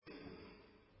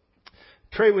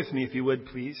Pray with me if you would,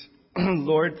 please.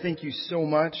 Lord, thank you so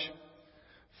much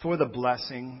for the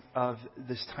blessing of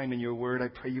this time in your word. I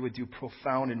pray you would do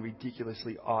profound and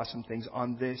ridiculously awesome things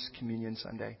on this Communion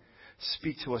Sunday.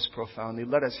 Speak to us profoundly.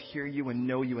 Let us hear you and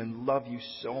know you and love you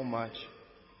so much.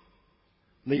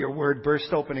 Let your word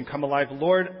burst open and come alive.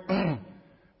 Lord,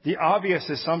 the obvious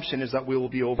assumption is that we will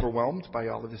be overwhelmed by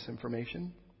all of this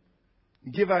information.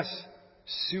 Give us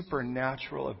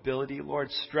supernatural ability, Lord.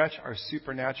 Stretch our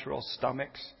supernatural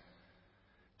stomachs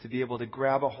to be able to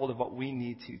grab a hold of what we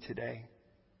need to today.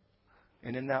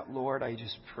 And in that, Lord, I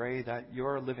just pray that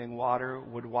your living water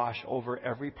would wash over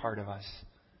every part of us.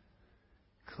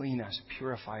 Clean us,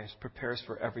 purify us, prepare us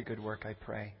for every good work, I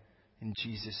pray. In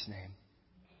Jesus' name,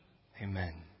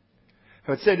 amen.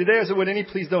 I would say today, as I would any,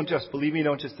 please don't just believe me.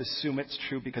 Don't just assume it's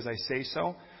true because I say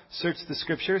so. Search the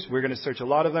scriptures. We're going to search a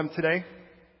lot of them today.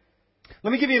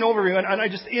 Let me give you an overview. And I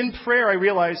just, in prayer, I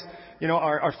realized,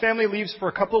 our family leaves for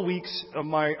a couple of weeks.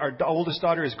 Our oldest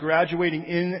daughter is graduating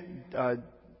in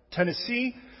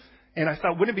Tennessee. And I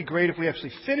thought, wouldn't it be great if we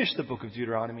actually finished the book of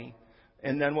Deuteronomy?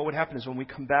 And then what would happen is when we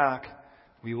come back,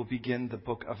 we will begin the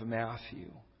book of Matthew.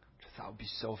 Which I thought would be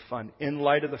so fun. In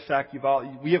light of the fact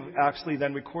we have actually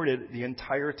then recorded the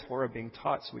entire Torah being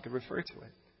taught, so we could refer to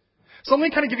it. So let me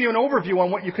kind of give you an overview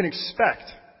on what you can expect.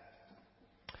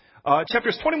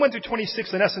 Chapters 21 through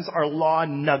 26, in essence, are law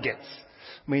nuggets.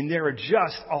 I mean, there are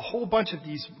just a whole bunch of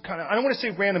these I don't want to say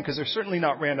random because they're certainly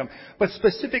not random, but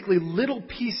specifically little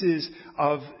pieces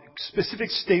of specific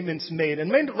statements made.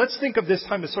 And let's think of this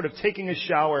time as sort of taking a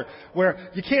shower, where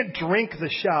you can't drink the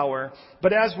shower,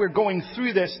 but as we're going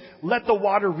through this, let the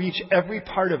water reach every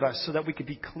part of us so that we could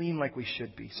be clean like we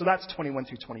should be. So that's 21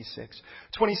 through 26.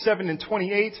 27 and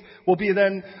 28 will be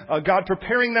then God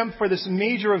preparing them for this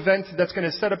major event that's going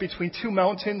to set up between two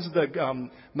mountains, the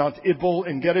Mount Ibal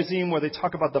and Gerizim, where they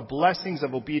talk about the blessings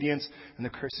of obedience and the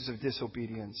curses of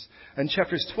disobedience. And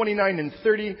chapters 29 and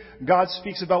 30, God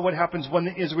speaks about what happens when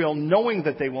Israel, knowing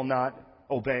that they will not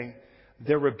obey,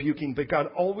 they're rebuking. But God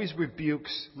always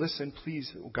rebukes. Listen,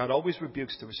 please. God always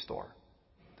rebukes to restore.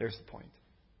 There's the point.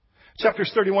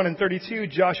 Chapters 31 and 32,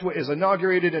 Joshua is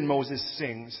inaugurated and Moses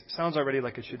sings. Sounds already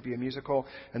like it should be a musical.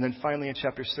 And then finally in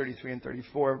chapters 33 and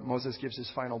 34, Moses gives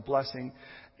his final blessing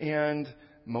and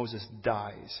Moses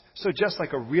dies. So just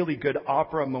like a really good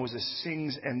opera, Moses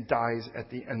sings and dies at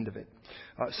the end of it.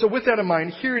 So with that in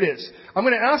mind, here it is. I'm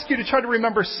going to ask you to try to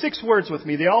remember 6 words with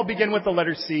me. They all begin with the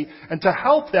letter C. And to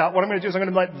help that, what I'm going to do is I'm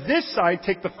going to let this side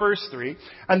take the first 3,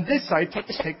 and this side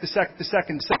take the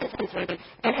second.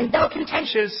 And though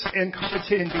contentious and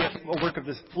competition be a work of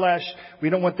the flesh,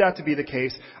 we don't want that to be the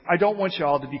case. I don't want you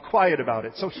all to be quiet about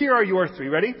it. So here are your 3.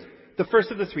 Ready? The first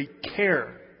of the 3,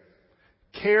 care.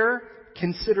 Care,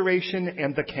 consideration,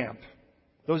 and the camp.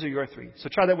 Those are your 3. So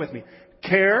try that with me.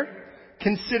 Care,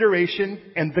 consideration,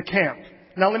 and the camp.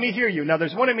 Now let me hear you. Now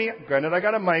there's one of me. Granted, I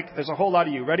got a mic. There's a whole lot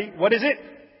of you. Ready? What is it?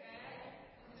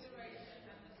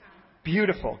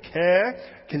 Beautiful. Care,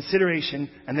 consideration,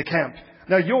 and the camp.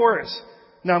 Now yours.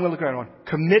 Now I'm going to look around one.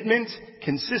 Commitment,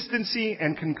 consistency,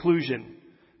 and conclusion.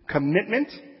 Commitment,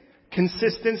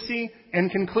 consistency,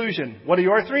 and conclusion. What are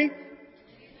your 3?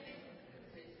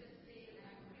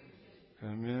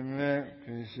 Commitment,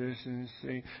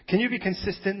 consistency. Can you be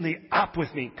consistently up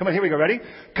with me? Come on, here we go. Ready?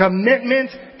 Commitment,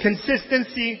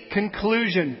 consistency,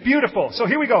 conclusion. Beautiful. So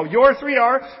here we go. Your 3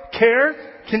 are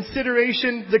care,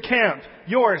 consideration, the camp.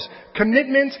 Yours,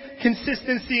 commitment,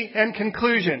 consistency, and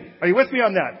conclusion. Are you with me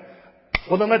on that?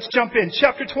 Well, then let's jump in.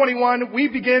 Chapter 21, we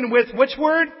begin with which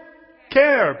word?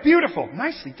 Care. Beautiful.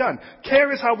 Nicely done.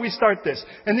 Care is how we start this.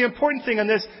 And the important thing on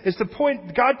this is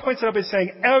God points it up as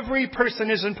saying every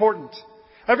person is important.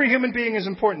 Every human being is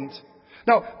important.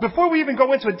 Now, before we even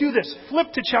go into it, do this.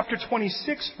 Flip to chapter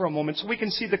 26 for a moment so we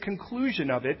can see the conclusion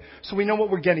of it, so we know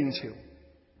what we're getting to.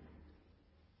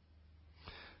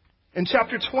 In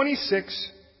chapter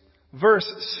 26, verse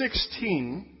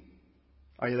 16,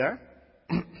 are you there?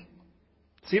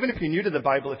 So even if you're new to the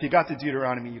Bible, if you got to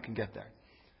Deuteronomy, you can get there.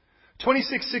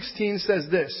 26:16 says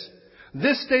this.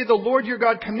 This day the Lord your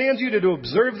God commands you to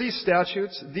observe these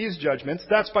statutes, these judgments.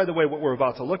 That's, by the way, what we're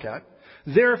about to look at.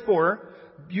 Therefore,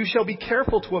 you shall be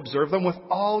careful to observe them with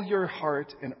all your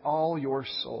heart and all your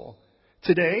soul.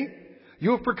 Today,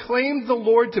 you have proclaimed the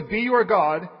Lord to be your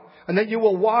God, and that you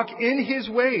will walk in His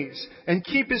ways and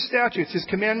keep His statutes, His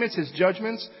commandments, His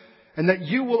judgments, and that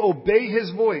you will obey His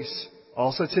voice.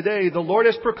 Also today, the Lord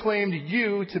has proclaimed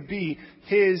you to be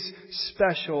His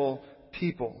special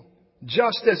people,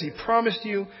 just as He promised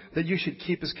you that you should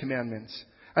keep His commandments,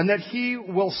 and that He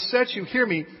will set you, hear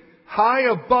me, high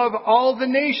above all the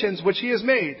nations which He has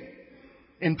made,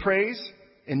 in praise,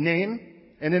 in name,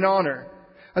 and in honor.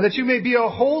 and that you may be a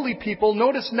holy people.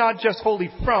 Notice not just holy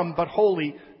from, but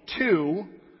holy to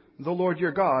the Lord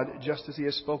your God, just as he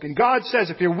has spoken. God says,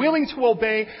 if you're willing to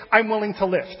obey, I'm willing to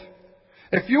lift.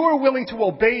 If you are willing to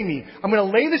obey me, I'm going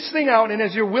to lay this thing out, and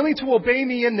as you're willing to obey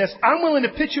me in this, I'm willing to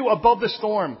put you above the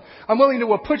storm. I'm willing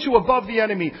to put you above the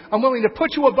enemy. I'm willing to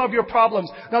put you above your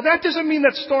problems. Now that doesn't mean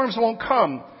that storms won't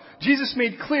come. Jesus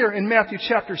made clear in Matthew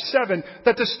chapter 7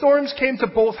 that the storms came to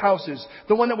both houses,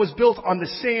 the one that was built on the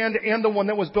sand and the one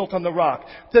that was built on the rock.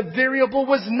 The variable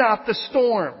was not the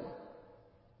storm.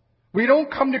 We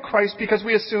don't come to Christ because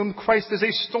we assume Christ is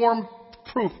a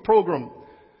storm-proof program.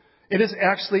 It is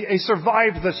actually a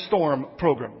survive the storm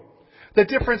program. The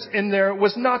difference in there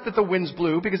was not that the winds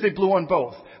blew, because they blew on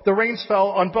both. The rains fell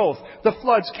on both. The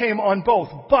floods came on both.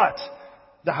 But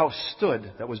the house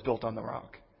stood that was built on the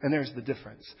rock. And there's the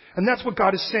difference. And that's what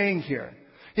God is saying here.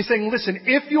 He's saying, listen,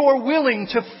 if you're willing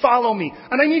to follow me,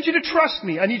 and I need you to trust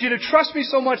me. I need you to trust me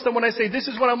so much that when I say this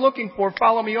is what I'm looking for,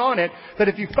 follow me on it, that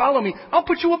if you follow me, I'll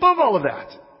put you above all of that.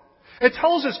 It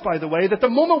tells us, by the way, that the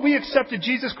moment we accepted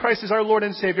Jesus Christ as our Lord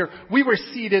and Savior, we were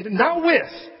seated not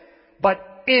with,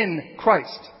 but in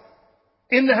Christ.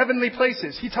 In the heavenly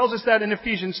places. He tells us that in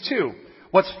Ephesians 2.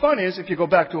 What's fun is, if you go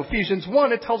back to Ephesians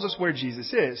 1, it tells us where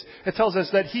Jesus is. It tells us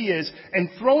that he is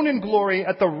enthroned in glory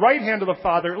at the right hand of the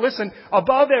Father. Listen,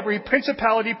 above every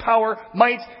principality, power,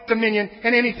 might, dominion,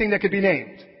 and anything that could be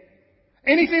named.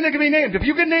 Anything that can be named. If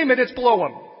you can name it, it's below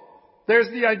him. There's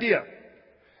the idea.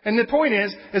 And the point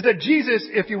is that Jesus,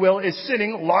 if you will, is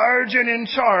sitting large and in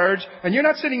charge, and you're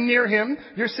not sitting near him,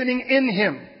 you're sitting in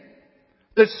him.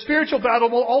 The spiritual battle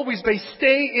will always be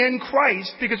stay in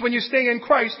Christ, because when you stay in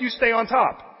Christ, you stay on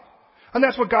top. And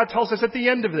that's what God tells us at the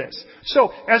end of this.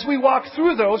 So, as we walk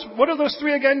through those, what are those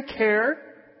three again? Care,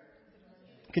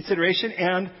 consideration,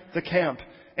 and the camp.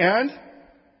 And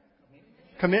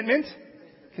commitment,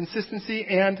 consistency,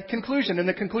 and conclusion. And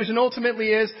the conclusion ultimately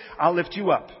is, I'll lift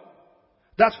you up.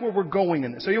 That's where we're going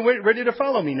in this. So you're ready to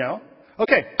follow me now?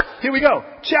 Okay, here we go.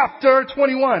 Chapter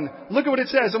 21. Look at what it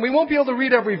says. And we won't be able to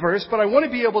read every verse, but I want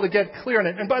to be able to get clear on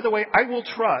it. And by the way, I will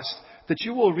trust that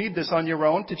you will read this on your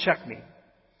own to check me.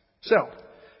 So,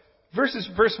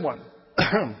 verse 1.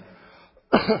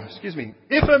 Excuse me.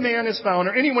 If a man is found,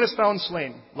 or anyone is found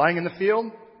slain, lying in the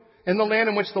field, in the land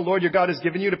in which the Lord your God has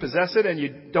given you to possess it, and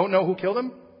you don't know who killed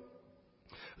him,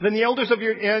 then the elders of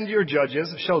your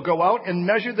judges shall go out and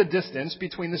measure the distance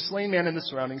between the slain man and the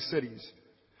surrounding cities.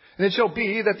 And it shall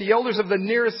be that the elders of the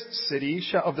nearest city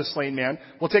of the slain man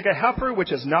will take a heifer which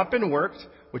has not been worked,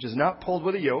 which is not pulled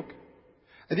with a yoke.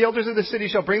 And the elders of the city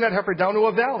shall bring that heifer down to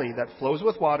a valley that flows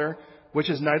with water, which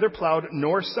is neither plowed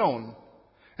nor sown.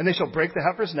 And they shall break the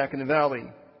heifer's neck in the valley.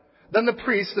 Then the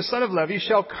priest, the sons of Levi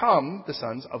shall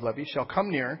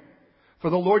come near. For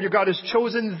the Lord your God has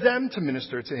chosen them to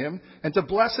minister to him and to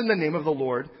bless in the name of the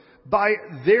Lord. By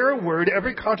their word,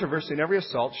 every controversy and every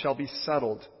assault shall be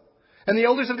settled. And the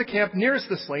elders of the camp nearest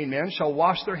the slain man shall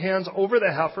wash their hands over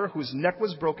the heifer whose neck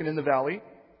was broken in the valley.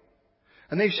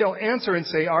 And they shall answer and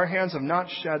say, our hands have not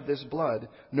shed this blood,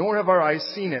 nor have our eyes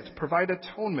seen it. Provide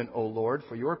atonement, O Lord,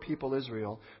 for your people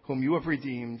Israel, whom you have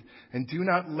redeemed, and do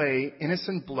not lay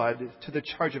innocent blood to the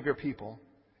charge of your people.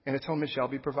 And atonement shall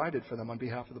be provided for them on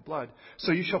behalf of the blood.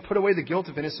 So you shall put away the guilt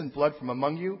of innocent blood from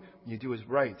among you, and you do as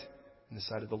right in the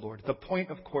sight of the Lord. The point,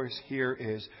 of course, here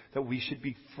is that we should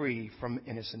be free from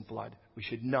innocent blood. We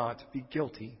should not be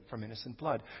guilty from innocent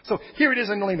blood. So here it is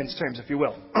in layman's terms, if you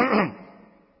will.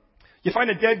 You find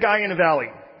a dead guy in a valley.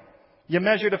 You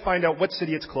measure to find out what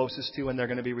city it's closest to, and they're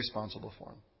going to be responsible for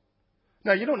him.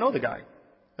 Now, you don't know the guy,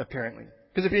 apparently.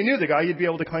 Because if you knew the guy, you'd be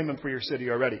able to claim him for your city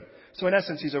already. So in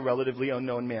essence, he's a relatively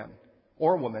unknown man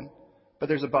or woman, but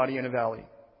there's a body in a valley.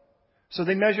 So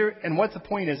they measure, and what the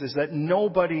point is that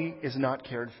nobody is not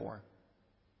cared for.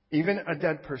 Even a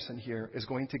dead person here is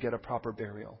going to get a proper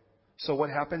burial. So what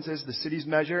happens is the cities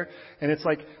measure, and it's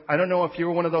like, I don't know if you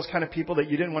were one of those kind of people that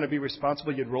you didn't want to be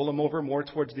responsible, you'd roll them over more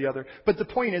towards the other. But the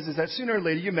point is that sooner or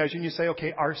later you measure and you say,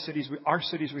 okay, our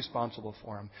city's responsible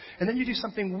for them. And then you do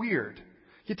something weird.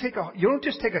 You don't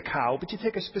just take a cow, but you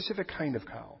take a specific kind of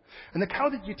cow. And the cow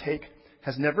that you take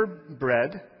has never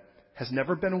bred, has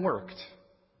never been worked.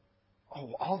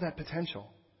 Oh, all that potential.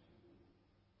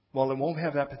 Well, it won't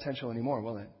have that potential anymore,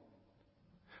 will it?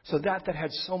 So that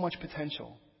had so much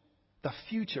potential, the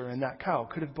future in that cow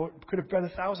could have bred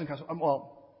 1,000 cows.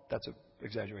 Well, that's an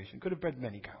exaggeration. Could have bred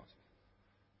many cows.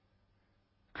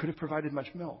 Could have provided much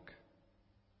milk.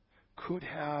 Could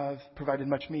have provided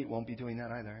much meat. Won't be doing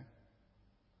that either.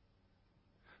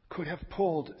 Could have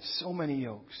pulled so many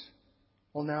yokes.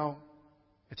 Well, now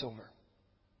it's over.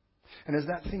 And as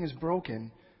that thing is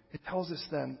broken, it tells us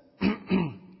then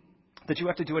that you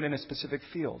have to do it in a specific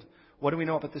field. What do we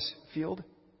know about this field?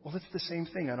 Well, it's the same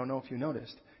thing. I don't know if you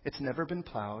noticed. It's never been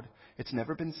plowed. It's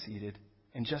never been seeded.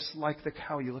 And just like the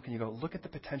cow, you look and you go, look at the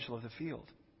potential of the field.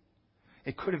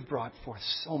 It could have brought forth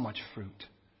so much fruit.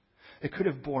 It could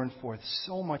have borne forth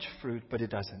so much fruit, but it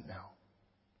doesn't now.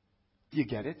 Do you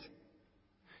get it?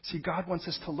 See, God wants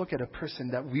us to look at a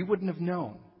person that we wouldn't have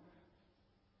known,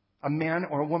 a man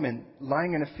or a woman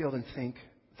lying in a field, and think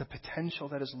the potential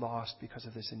that is lost because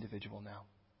of this individual now.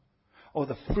 Oh,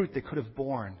 the fruit they could have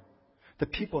borne, the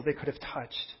people they could have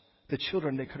touched, the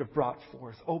children they could have brought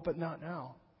forth. Oh, but not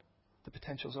now. The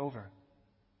potential's over.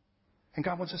 And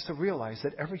God wants us to realize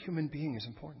that every human being is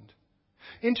important.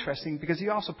 Interesting, because he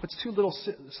also puts two little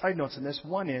side notes in this.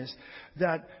 One is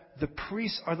that the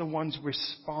priests are the ones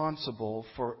responsible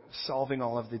for solving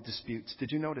all of the disputes.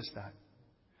 Did you notice that?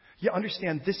 You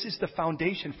understand this is the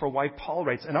foundation for why Paul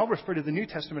writes, and I'll refer to the New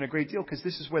Testament a great deal because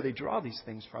this is where they draw these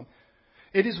things from.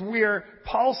 It is where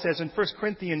Paul says in 1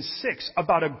 Corinthians 6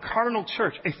 about a carnal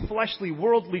church, a fleshly,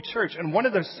 worldly church, and one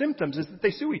of the symptoms is that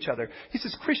they sue each other. He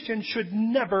says Christians should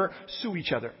never sue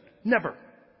each other. Never.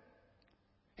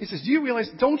 He says, do you realize,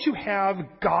 don't you have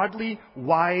godly,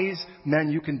 wise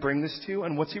men you can bring this to?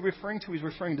 And what's he referring to? He's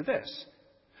referring to this.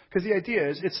 Because the idea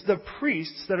is, it's the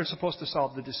priests that are supposed to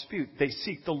solve the dispute. They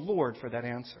seek the Lord for that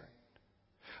answer.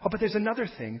 Oh, but there's another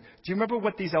thing. Do you remember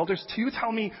what these elders, do you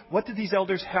tell me, what did these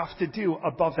elders have to do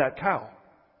above that cow?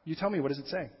 You tell me, what does it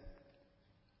say?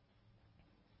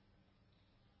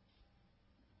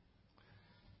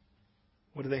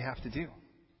 What do they have to do?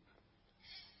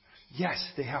 Yes,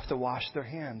 they have to wash their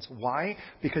hands. Why?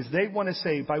 Because they want to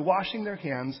say, by washing their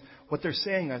hands, what they're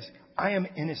saying is, I am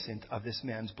innocent of this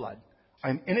man's blood.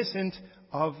 I'm innocent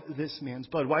of this man's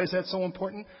blood. Why is that so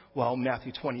important? Well,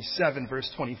 Matthew 27, verse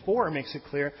 24 makes it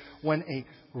clear. When a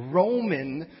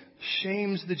Roman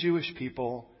shames the Jewish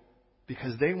people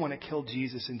because they want to kill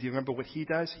Jesus, and do you remember what he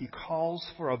does? He calls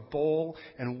for a bowl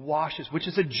and washes, which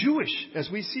is a Jewish, as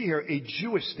we see here, a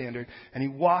Jewish standard, and he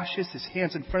washes his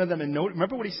hands in front of them. And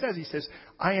remember what he says? He says,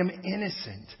 I am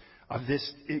innocent of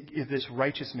this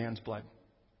righteous man's blood.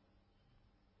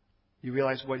 You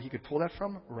realize what he could pull that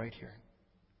from? Right here.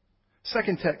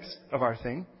 Second text of our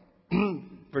thing,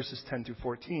 verses 10 through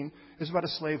 14, is about a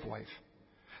slave wife.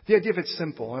 The idea of it's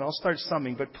simple, and I'll start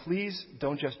summing, but please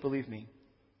don't just believe me.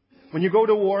 When you go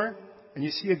to war and you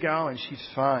see a gal and she's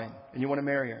fine and you want to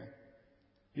marry her,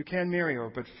 you can marry her,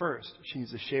 but first she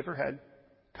needs to shave her head,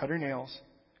 cut her nails,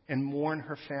 and mourn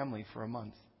her family for a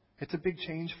month. It's a big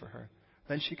change for her.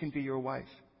 Then she can be your wife.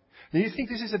 Now you think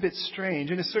this is a bit strange,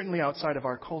 and it's certainly outside of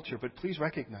our culture, but please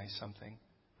recognize something.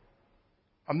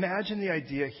 Imagine the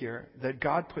idea here that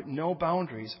God put no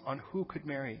boundaries on who could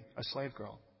marry a slave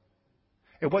girl.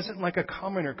 It wasn't like a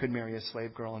commoner could marry a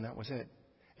slave girl and that was it.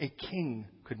 A king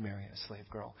could marry a slave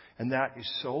girl. And that is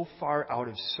so far out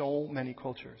of so many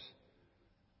cultures.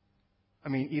 I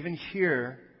mean, even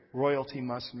here, royalty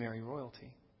must marry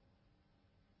royalty.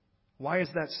 Why is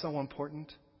that so important?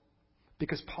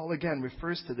 Because Paul again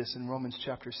refers to this in Romans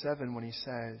chapter 7 when he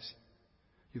says,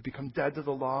 you've become dead to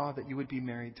the law that you would be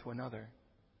married to another.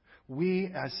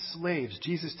 We as slaves,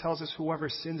 Jesus tells us whoever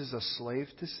sins is a slave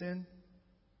to sin.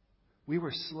 We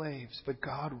were slaves, but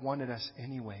God wanted us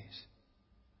anyways.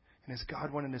 And as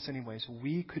God wanted us anyways,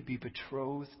 we could be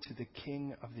betrothed to the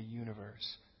King of the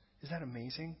universe. Is that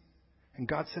amazing? And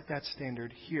God set that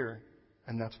standard here,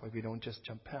 and that's why we don't just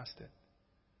jump past it.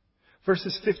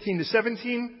 Verses 15 to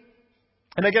 17.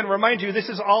 And again, remind you, this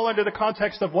is all under the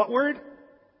context of what word?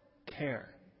 Care.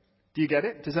 Do you get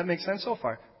it? Does that make sense so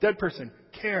far? Dead person,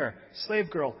 care. Slave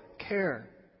girl, care.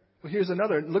 Well, here's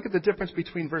another. Look at the difference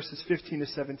between verses 15 to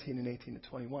 17 and 18 to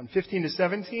 21. 15 to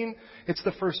 17, it's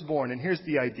the firstborn. And here's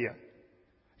the idea.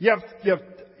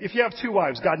 If you have two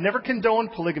wives, God never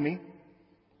condoned polygamy.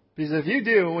 Because if you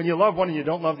do, when you love one and you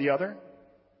don't love the other,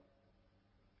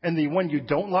 and the one you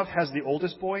don't love has the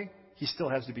oldest boy, he still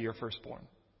has to be your firstborn.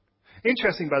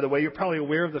 Interesting, by the way, you're probably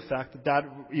aware of the fact that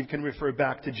you can refer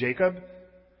back to Jacob,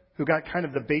 who got kind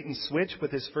of the bait and switch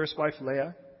with his first wife,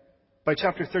 Leah. By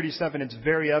chapter 37, it's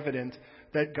very evident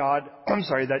that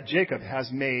that Jacob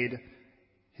has made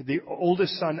the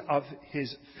oldest son of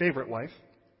his favorite wife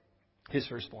his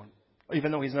firstborn,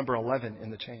 even though he's number 11 in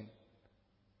the chain.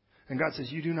 And God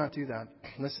says, you do not do that.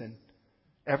 Listen,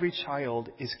 every child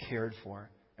is cared for.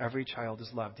 Every child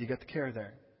is loved. You get the care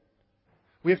there.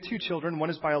 We have two children. One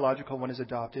is biological, one is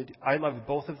adopted. I love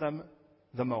both of them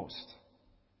the most.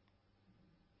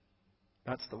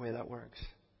 That's the way that works.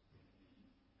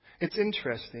 It's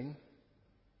interesting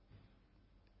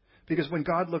because when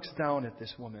God looks down at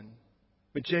this woman,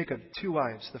 with Jacob, two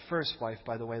wives, the first wife,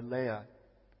 by the way, Leah,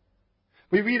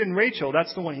 We read in Rachel,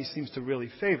 that's the one he seems to really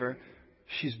favor.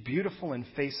 She's beautiful in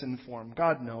face and form.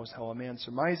 God knows how a man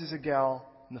surmises a gal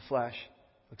in the flesh,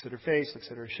 looks at her face, looks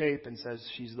at her shape, and says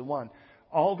she's the one.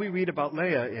 All we read about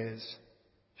Leah is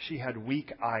she had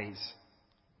weak eyes.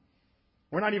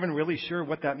 We're not even really sure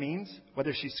what that means,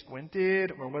 whether she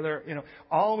squinted or whether,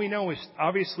 all we know is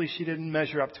obviously she didn't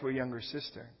measure up to her younger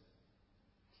sister.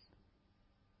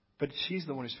 But she's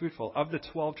the one who's fruitful. Of the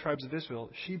 12 tribes of Israel,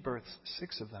 she births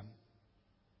 6 of them.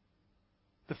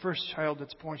 The first child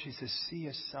that's born, she says, see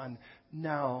a son.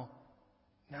 Now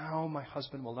my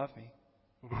husband will love me.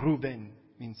 Reuben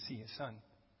means see a son.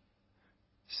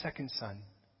 Second son,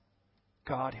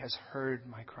 God has heard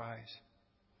my cries.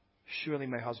 Surely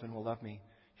my husband will love me.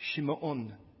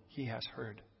 Shimon, he has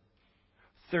heard.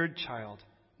 Third child,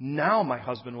 now my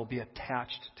husband will be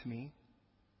attached to me.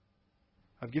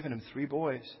 I've given him 3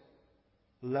 boys.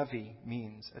 Levi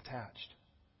means attached.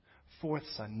 Fourth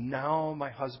son, now my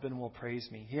husband will praise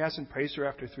me. He hasn't praised her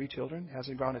after 3 children.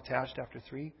 Hasn't gone attached after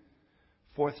 3.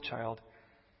 Fourth child,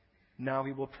 now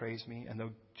he will praise me. And the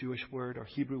Jewish word or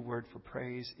Hebrew word for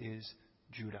praise is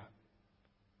Judah.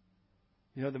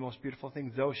 You know the most beautiful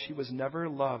thing? Though she was never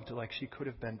loved like she could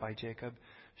have been by Jacob,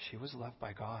 she was loved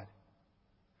by God.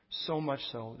 So much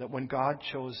so that when God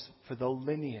chose for the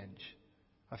lineage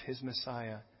of his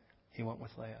Messiah, he went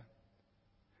with Leah.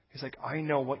 He's like, I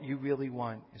know what you really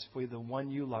want is for the one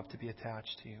you love to be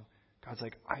attached to you. God's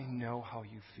like, I know how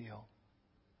you feel,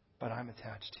 but I'm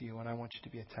attached to you and I want you to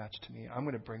be attached to me. I'm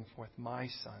going to bring forth my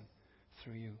son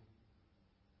through you.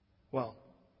 Well,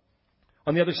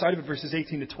 on the other side of it, verses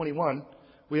 18 to 21,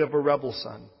 we have a rebel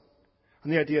son.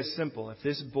 And the idea is simple. If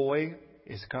this boy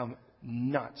is come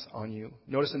nuts on you.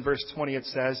 Notice in verse 20 it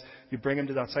says, you bring him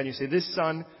to the outside and you say, this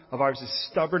son of ours is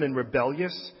stubborn and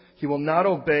rebellious. He will not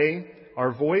obey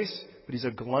our voice, but he's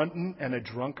a glutton and a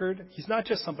drunkard. He's not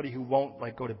just somebody who won't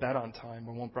go to bed on time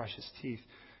or won't brush his teeth.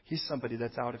 He's somebody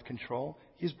that's out of control.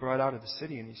 He's brought out of the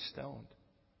city and he's stoned.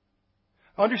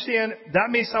 Understand, that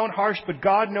may sound harsh, but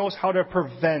God knows how to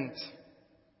prevent.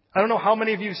 I don't know how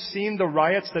many of you have seen the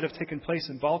riots that have taken place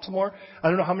in Baltimore. I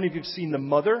don't know how many of you have seen the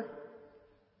mother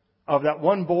of that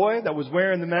one boy that was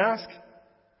wearing the mask.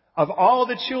 Of all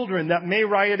the children that may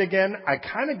riot again, I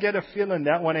kind of get a feeling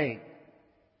that one ain't.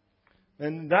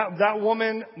 And that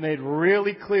woman made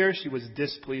really clear she was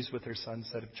displeased with her son's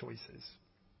set of choices.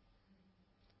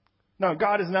 Now,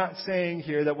 God is not saying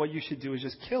here that what you should do is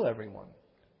just kill everyone.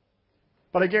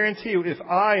 But I guarantee you, if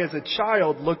I, as a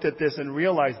child, looked at this and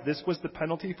realized this was the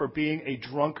penalty for being a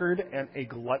drunkard and a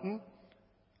glutton,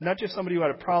 not just somebody who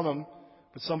had a problem,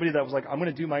 but somebody that was like, I'm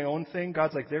going to do my own thing,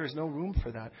 God's like, there is no room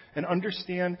for that. And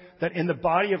understand that in the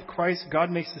body of Christ, God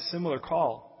makes a similar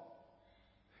call.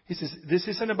 He says, this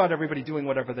isn't about everybody doing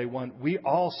whatever they want. We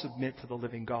all submit to the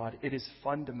living God. It is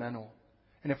fundamental.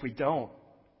 And if we don't,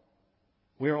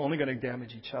 we are only going to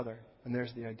damage each other. And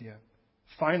there's the idea.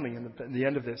 Finally, in the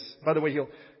end of this, by the way,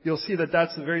 you'll see that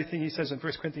that's the very thing he says in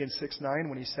 1 Corinthians 6:9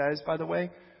 when he says, by the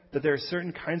way, that there are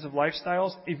certain kinds of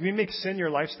lifestyles. If you make sin your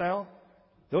lifestyle,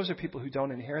 those are people who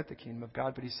don't inherit the kingdom of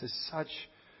God. But he says, such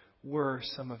were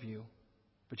some of you.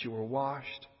 But you were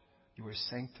washed, you were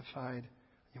sanctified,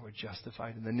 you were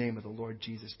justified in the name of the Lord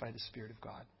Jesus by the Spirit of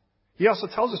God. He also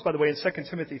tells us, by the way, in 2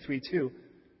 Timothy 3:2,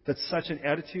 that such an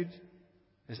attitude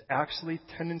is actually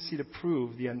tendency to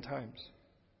prove the end times.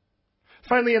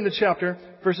 Finally, in the chapter,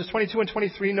 verses 22 and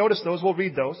 23, notice those. We'll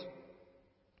read those.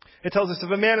 It tells us,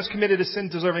 if a man has committed a sin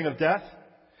deserving of death,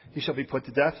 he shall be put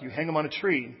to death. You hang him on a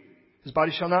tree. His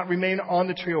body shall not remain on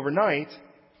the tree overnight,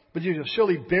 but you shall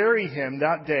surely bury him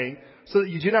that day, so that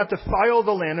you do not defile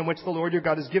the land in which the Lord your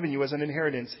God has given you as an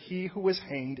inheritance. He who was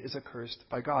hanged is accursed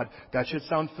by God. That should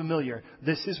sound familiar.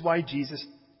 This is why Jesus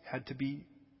had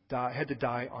to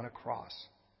die on a cross.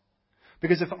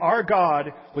 Because if our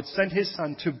God would send his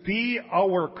son to be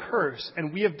our curse,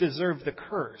 and we have deserved the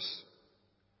curse,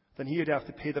 then he would have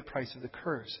to pay the price of the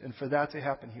curse. And for that to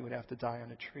happen, he would have to die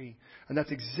on a tree. And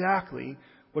that's exactly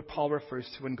what Paul refers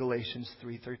to in Galatians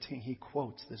 3:13. He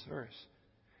quotes this verse.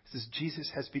 He says,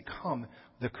 Jesus has become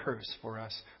the curse for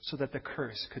us so that the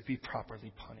curse could be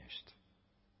properly punished.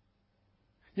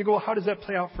 You go, well, how does that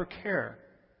play out for care?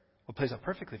 Well, it plays out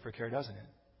perfectly for care, doesn't it?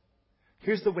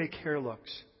 Here's the way care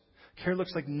looks. Care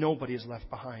looks like nobody is left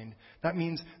behind. That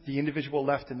means the individual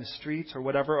left in the streets or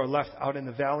whatever, or left out in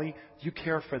the valley, you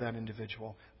care for that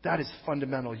individual. That is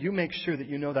fundamental. You make sure that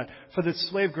you know that. For the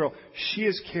slave girl, she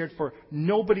is cared for.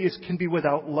 Nobody can be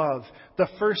without love. The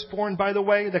firstborn, by the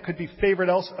way, that could be favored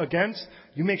else against,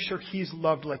 you make sure he's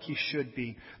loved like he should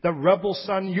be. The rebel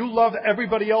son, you love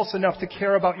everybody else enough to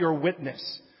care about your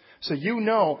witness. So you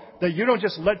know that you don't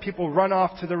just let people run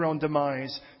off to their own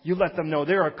demise. You let them know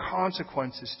there are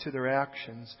consequences to their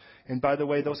actions. And by the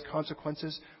way, those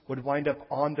consequences would wind up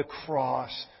on the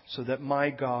cross so that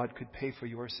my God could pay for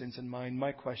your sins and mine.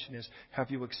 My question is, have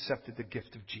you accepted the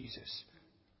gift of Jesus?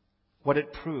 What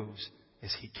it proves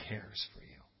is He cares for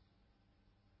you.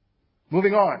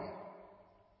 Moving on.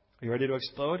 Are you ready to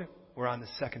explode? We're on the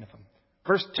second of them.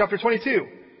 Chapter 22.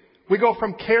 We go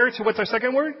from care to what's our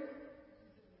second word?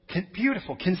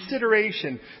 Beautiful.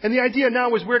 Consideration. And the idea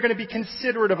now is we're going to be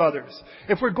considerate of others.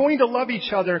 If we're going to love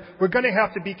each other, we're going to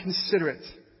have to be considerate.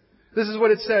 This is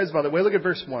what it says, by the way. Look at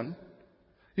verse 1.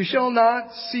 You shall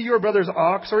not see your brother's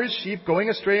ox or his sheep going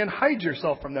astray and hide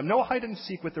yourself from them. No hide and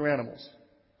seek with their animals.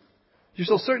 You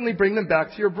shall certainly bring them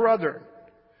back to your brother.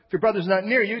 If your brother's not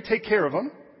near you, take care of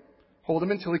him. Hold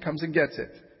him until he comes and gets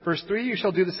it. Verse 3, you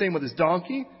shall do the same with his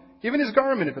donkey, even his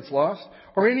garment if it's lost,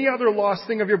 or any other lost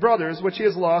thing of your brother's which he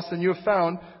has lost and you have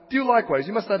found. Do likewise.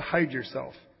 You must not hide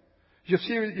yourself.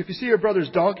 If you see your brother's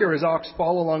donkey or his ox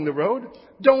fall along the road,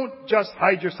 don't just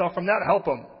hide yourself from that. Help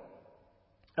him.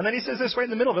 And then he says this right in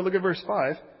the middle of it. Look at verse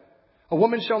 5. A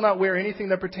woman shall not wear anything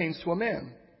that pertains to a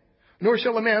man, nor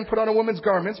shall a man put on a woman's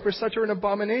garments, for such are an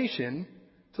abomination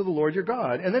to the Lord your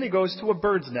God. And then he goes to a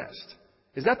bird's nest.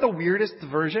 Is that the weirdest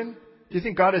version? Do you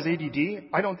think God has ADD?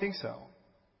 I don't think so.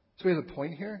 So he has a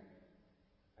point here.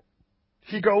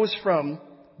 He goes from,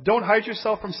 don't hide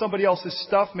yourself from somebody else's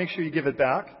stuff, make sure you give it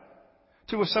back,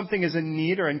 to if something is in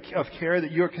need or of care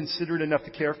that you're considerate enough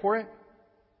to care for it,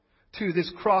 to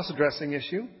this cross-dressing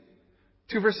issue,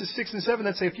 to verses 6 and 7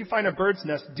 that say, if you find a bird's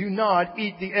nest, do not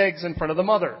eat the eggs in front of the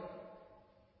mother.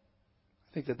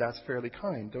 I think that that's fairly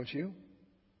kind, don't you?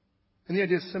 And the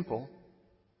idea is simple.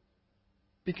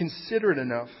 Be considerate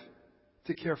enough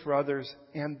to care for others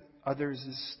and others'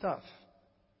 stuff.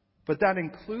 But that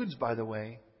includes, by the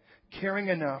way, caring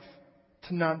enough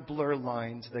to not blur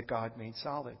lines that God made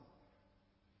solid.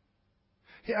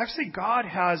 Actually, God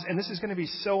has, and this is going to be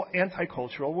so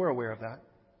anti-cultural, we're aware of that,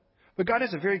 but God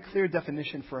has a very clear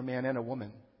definition for a man and a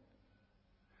woman.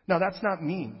 Now, that's not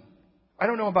mean. I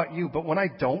don't know about you, but when I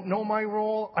don't know my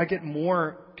role, I get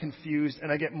more confused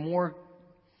and I get more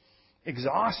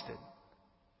exhausted.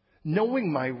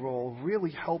 Knowing my role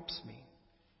really helps me.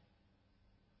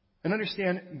 And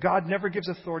understand, God never gives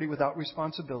authority without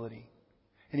responsibility.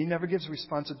 And He never gives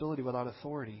responsibility without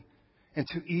authority. And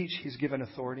to each He's given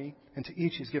authority, and to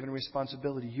each He's given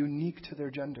responsibility, unique to their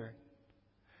gender.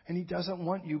 And He doesn't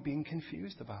want you being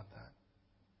confused about that.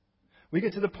 We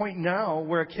get to the point now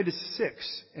where a kid is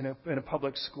 6 in a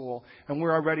public school, and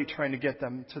we're already trying to get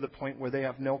them to the point where they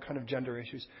have no kind of gender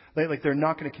issues. They're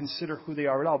not going to consider who they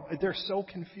are at all. They're so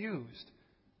confused.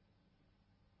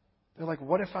 They're like,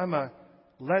 what if I'm a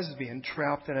lesbian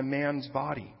trapped in a man's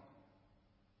body?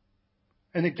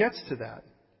 And it gets to that.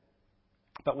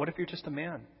 But what if you're just a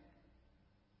man?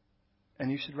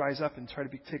 And you should rise up and try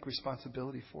to take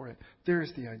responsibility for it.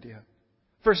 There's the idea.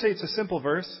 Verse 8 is a simple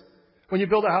verse. When you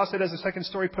build a house that has a second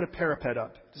story, put a parapet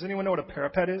up. Does anyone know what a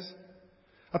parapet is?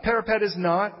 A parapet is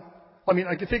not,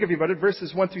 I can think of you about it.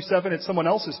 Verses 1 through 7, it's someone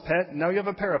else's pet, and now you have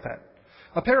a parapet.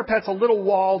 A parapet's a little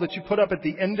wall that you put up at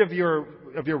the end of your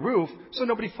roof so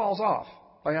nobody falls off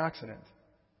by accident.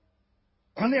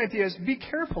 And the idea is be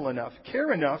careful enough,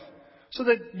 care enough, so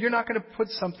that you're not going to put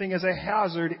something as a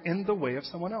hazard in the way of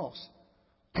someone else.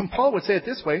 And Paul would say it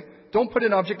this way, don't put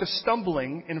an object of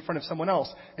stumbling in front of someone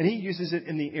else. And he uses it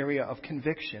in the area of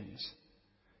convictions.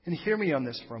 And hear me on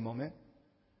this for a moment.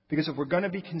 Because if we're going to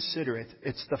be considerate,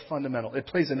 it's the fundamental. It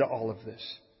plays into all of this.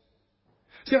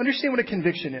 See, understand what a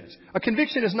conviction is. A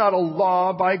conviction is not a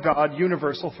law by God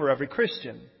universal for every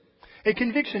Christian. A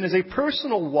conviction is a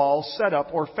personal wall set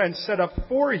up or fence set up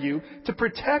for you to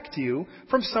protect you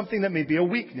from something that may be a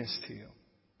weakness to you.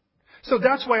 So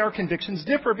that's why our convictions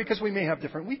differ, because we may have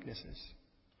different weaknesses.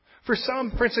 For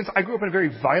some, for instance, I grew up in a very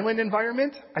violent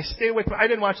environment. I stay away from, I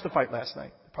didn't watch the fight last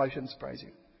night. It probably shouldn't surprise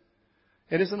you.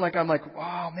 It isn't like I'm like,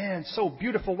 wow, man, so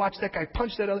beautiful. Watch that guy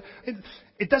punch that other.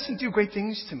 It doesn't do great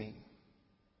things to me.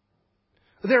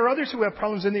 There are others who have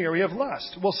problems in the area of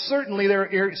lust. Well, certainly there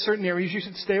are certain areas you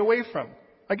should stay away from.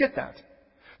 I get that.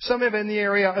 Some have in the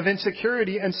area of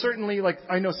insecurity, and certainly, like,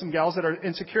 I know some gals that are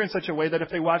insecure in such a way that if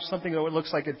they watch something that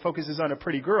looks like it focuses on a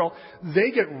pretty girl, they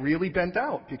get really bent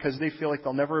out because they feel like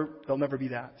they'll never be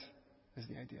that, is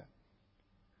the idea.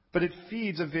 But it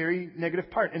feeds a very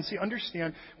negative part. And see,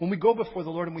 understand, when we go before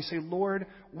the Lord and we say, Lord,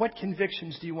 what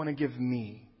convictions do you want to give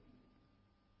me?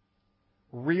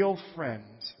 Real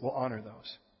friends will honor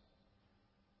those.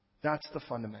 That's the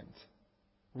fundament.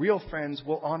 Real friends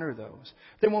will honor those.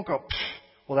 They won't go,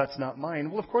 well, that's not mine.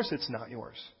 Well, of course it's not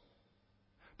yours.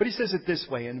 But he says it this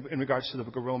way in regards to the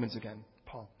book of Romans again,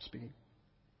 Paul speaking.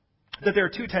 That there are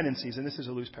two tendencies, and this is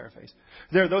a loose paraphrase.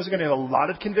 There are those who are going to have a lot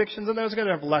of convictions and those who are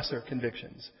going to have lesser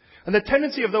convictions. And the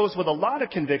tendency of those with a lot of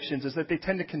convictions is that they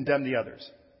tend to condemn the others.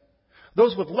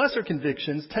 Those with lesser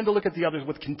convictions tend to look at the others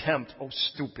with contempt. Oh,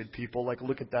 stupid people, like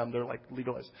look at them, they're like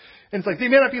legalists. And it's like, they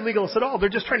may not be legalists at all, they're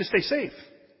just trying to stay safe.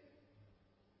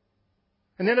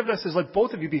 And the end of this is let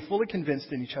both of you be fully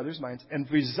convinced in each other's minds and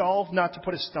resolve not to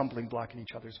put a stumbling block in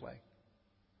each other's way.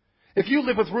 If you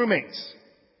live with roommates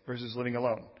versus living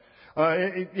alone,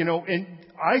 and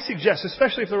I suggest,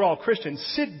 especially if they're all Christians,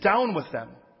 sit down with them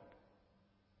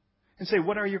and say,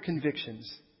 what are your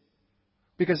convictions?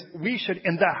 Because we should,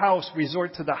 in the house,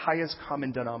 resort to the highest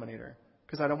common denominator.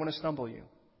 Because I don't want to stumble you.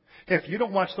 Hey, if you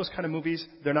don't watch those kind of movies,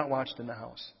 they're not watched in the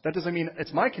house. That doesn't mean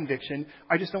it's my conviction.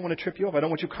 I just don't want to trip you up. I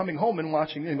don't want you coming home and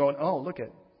watching and going, oh, look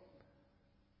at.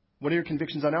 What are your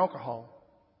convictions on alcohol?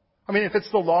 I mean, if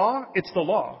it's the law, it's the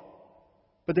law.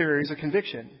 But there is a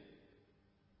conviction.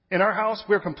 In our house,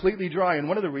 we're completely dry. And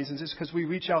one of the reasons is because we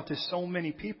reach out to so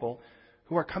many people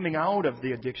who are coming out of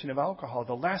the addiction of alcohol.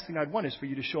 The last thing I'd want is for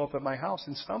you to show up at my house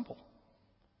and stumble.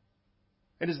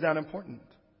 It is that important.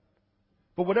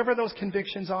 But whatever those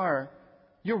convictions are,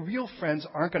 your real friends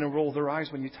aren't going to roll their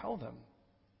eyes when you tell them.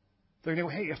 They're going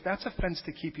to go, hey, if that's a fence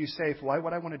to keep you safe, why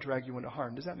would I want to drag you into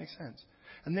harm? Does that make sense?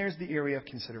 And there's the area of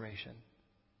consideration.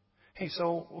 Hey,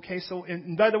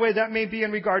 and by the way, that may be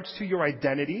in regards to your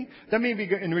identity. That may be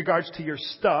in regards to your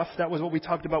stuff. That was what we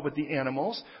talked about with the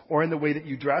animals, or in the way that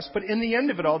you dress. But in the end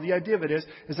of it all, the idea of it is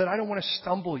that I don't want to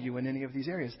stumble you in any of these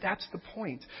areas. That's the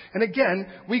point. And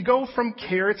again, we go from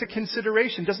care to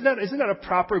consideration. Isn't that a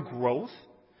proper growth?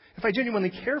 If I genuinely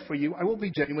care for you, I will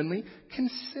be genuinely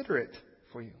considerate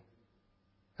for you.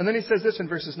 And then he says this in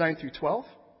verses 9 through 12.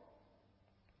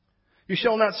 You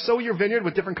shall not sow your vineyard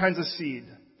with different kinds of seed.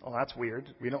 Oh, that's weird.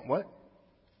 We don't what?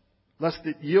 Lest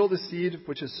it yield the seed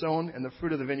which is sown and the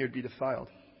fruit of the vineyard be defiled.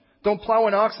 Don't plow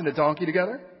an ox and a donkey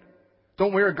together.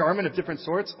 Don't wear a garment of different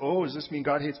sorts. Oh, does this mean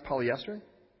God hates polyester?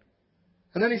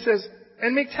 And then he says,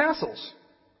 and make tassels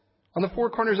on the four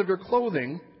corners of your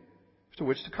clothing to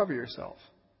which to cover yourself.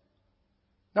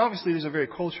 Now, obviously, there's a very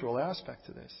cultural aspect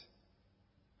to this.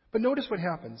 But notice what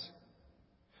happens.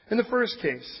 In the first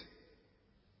case,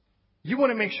 you want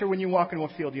to make sure when you walk into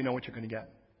a field, you know what you're going to get.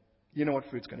 You know what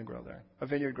fruit's going to grow there. A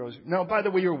vineyard grows. Now, by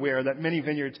the way, you're aware that many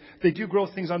vineyards, they do grow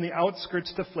things on the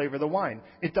outskirts to flavor the wine.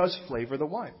 It does flavor the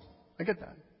wine. I get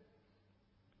that.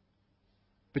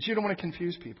 But you don't want to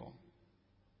confuse people.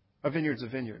 A vineyard's a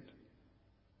vineyard.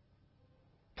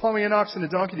 Plowing an ox and a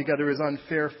donkey together is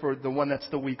unfair for the one that's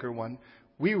the weaker one.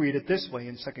 We read it this way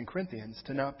in 2 Corinthians,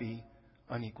 to not be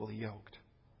unequally yoked.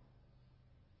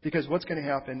 Because what's going to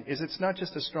happen is it's not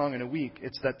just a strong and a weak,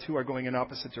 it's that two are going in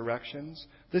opposite directions.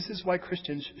 This is why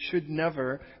Christians should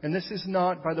never, and this is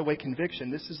not, by the way,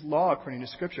 conviction, this is law according to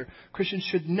Scripture, Christians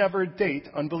should never date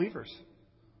unbelievers.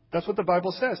 That's what the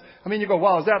Bible says. I mean, you go,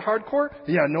 wow, is that hardcore?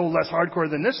 Yeah, no less hardcore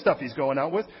than this stuff he's going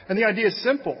out with. And the idea is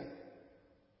simple.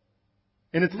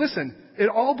 And it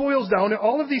all boils down to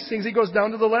all of these things. He goes down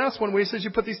to the last one where he says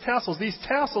you put these tassels. These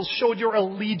tassels showed your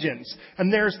allegiance.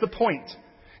 And there's the point.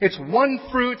 It's one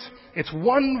fruit, it's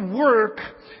one work,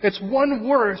 it's one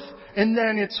worth, and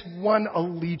then it's one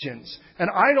allegiance.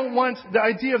 And I don't want, the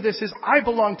idea of this is I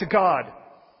belong to God.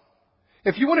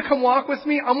 If you want to come walk with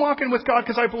me, I'm walking with God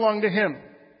because I belong to Him.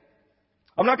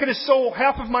 I'm not going to sow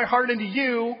half of my heart into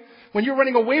you when you're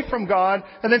running away from God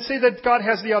and then say that God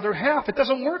has the other half. It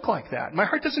doesn't work like that. My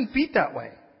heart doesn't beat that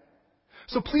way.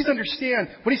 So please understand,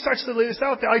 when he starts to lay this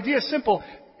out, the idea is simple.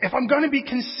 If I'm going to be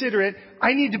considerate,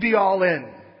 I need to be all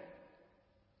in.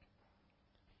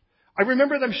 I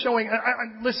remember them showing,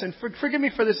 listen, forgive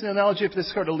me for this analogy if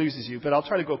this sort of loses you, but I'll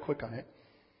try to go quick on it.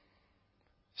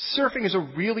 Surfing is a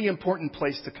really important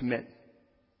place to commit.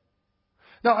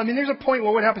 Now, I mean, there's a point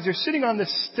where what happens, you're sitting on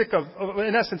this stick of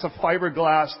in essence, a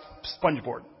fiberglass sponge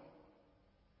board.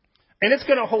 And it's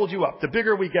going to hold you up. The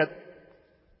bigger we get,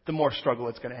 the more struggle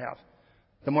it's going to have.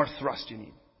 The more thrust you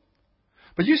need.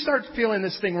 But you start feeling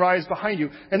this thing rise behind you,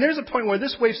 and there's a point where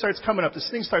this wave starts coming up, this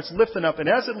thing starts lifting up, and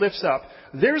as it lifts up,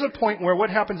 there's a point where what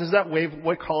happens is that wave,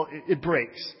 it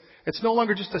breaks. It's no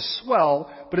longer just a swell,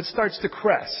 but it starts to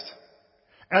crest.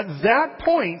 At that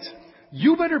point,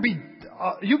 you better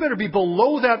be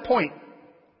below that point.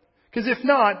 Because if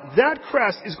not, that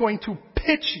crest is going to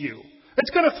pitch you. It's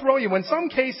going to throw you, in some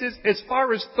cases, as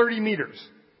far as 30 meters.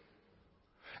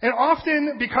 And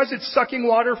often, because it's sucking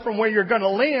water from where you're going to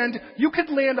land, you could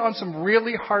land on some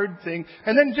really hard thing.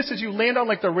 And then just as you land on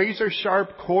like the razor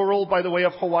sharp coral, by the way,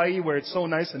 of Hawaii, where it's so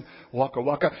nice and waka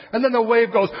waka, and then the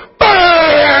wave goes,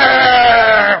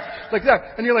 like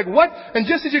that. And you're like, what? And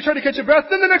just as you try to catch your breath,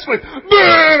 then the next wave,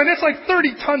 and it's like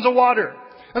 30 tons of water.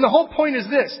 And the whole point is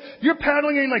this. You're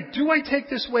paddling and you're like, do I take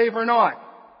this wave or not?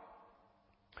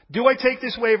 Do I take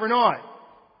this wave or not?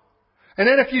 And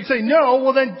then if you say no,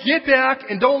 well then get back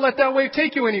and don't let that wave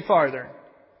take you any farther.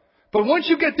 But once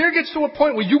you get there, gets to a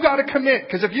point where you gotta commit.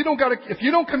 Because if you don't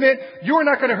commit, you're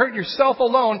not gonna hurt yourself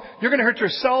alone. You're gonna hurt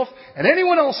yourself and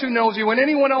anyone else who knows you and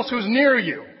anyone else who's near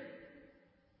you.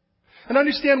 And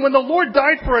understand, when the Lord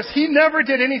died for us, He never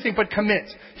did anything but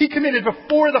commit. He committed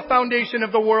before the foundation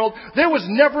of the world. There was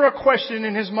never a question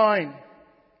in His mind.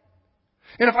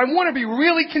 And if I want to be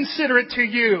really considerate to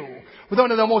you, one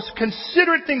of the most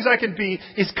considerate things I can be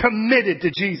is committed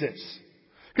to Jesus.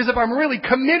 Because if I'm really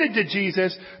committed to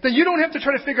Jesus, then you don't have to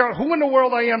try to figure out who in the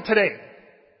world I am today.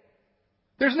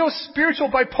 There's no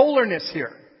spiritual bipolarness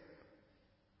here.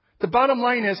 The bottom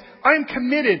line is, I'm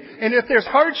committed. And if there's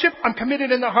hardship, I'm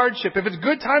committed in the hardship. If it's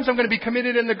good times, I'm going to be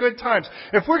committed in the good times.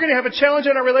 If we're going to have a challenge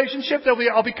in our relationship,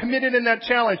 I'll be committed in that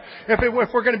challenge. If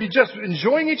we're going to be just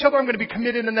enjoying each other, I'm going to be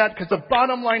committed in that. Because the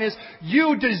bottom line is,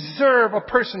 you deserve a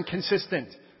person consistent.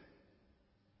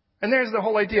 And there's the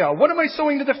whole idea. What am I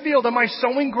sowing to the field? Am I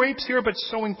sowing grapes here but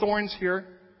sowing thorns here?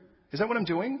 Is that what I'm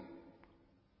doing?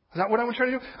 Is that what I'm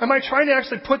trying to do? Am I trying to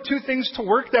actually put two things to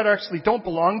work that actually don't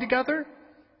belong together?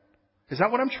 Is that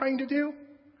what I'm trying to do?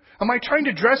 Am I trying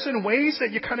to dress in ways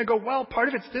that you kind of go, well, part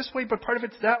of it's this way, but part of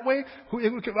it's that way?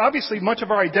 Obviously, much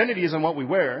of our identity is in what we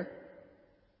wear.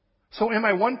 So am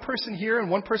I one person here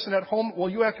and one person at home? Well,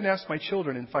 you can ask my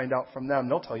children and find out from them.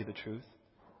 They'll tell you the truth.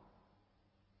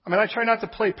 I mean, I try not to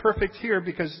play perfect here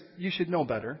because you should know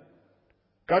better.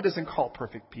 God doesn't call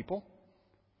perfect people.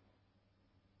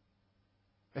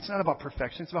 It's not about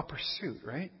perfection. It's about pursuit,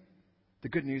 right? The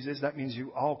good news is that means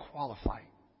you all qualify.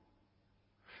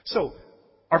 So,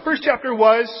 our first chapter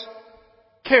was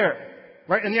care,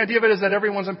 right? And the idea of it is that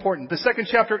everyone's important. The second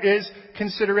chapter is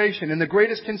consideration. And the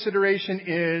greatest consideration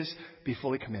is be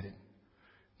fully committed.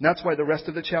 And that's why the rest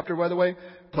of the chapter, by the way,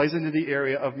 plays into the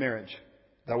area of marriage.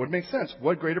 That would make sense.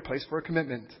 What greater place for a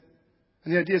commitment?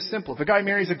 And the idea is simple. If a guy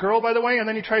marries a girl, by the way, and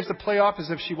then he tries to play off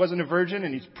as if she wasn't a virgin,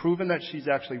 and he's proven that she's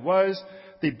actually was,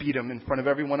 they beat him in front of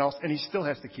everyone else, and he still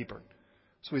has to keep her.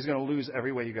 So he's going to lose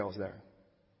every way he goes there.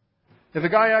 If a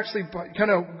guy actually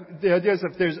the idea is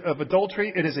if there's of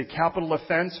adultery, it is a capital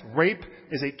offense. Rape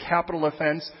is a capital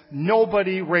offense.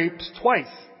 Nobody rapes twice.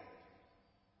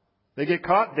 They get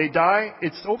caught, they die,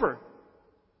 it's over.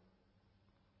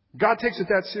 God takes it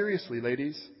that seriously,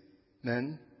 ladies,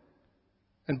 men.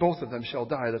 And both of them shall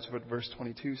die. That's what verse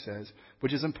 22 says.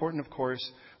 Which is important, of course,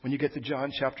 when you get to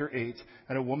John chapter 8,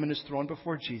 and a woman is thrown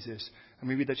before Jesus, and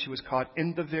we read that she was caught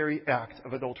in the very act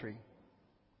of adultery.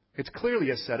 It's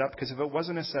clearly a setup, because if it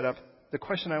wasn't a setup, the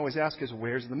question I always ask is,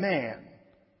 where's the man?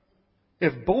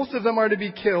 If both of them are to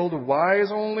be killed, why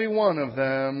is only one of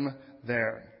them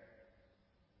there?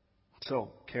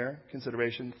 So, care,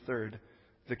 consideration. Third,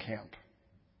 the camp.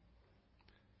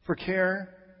 For care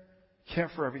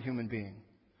for every human being.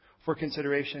 For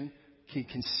consideration, he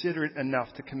considerate enough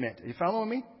to commit. Are you following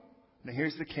me? Now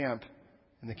here's the camp.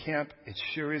 In the camp, it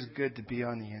sure is good to be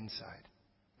on the inside.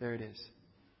 There it is.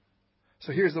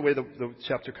 So here's the way the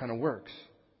chapter kind of works.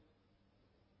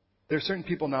 There are certain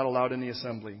people not allowed in the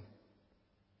assembly.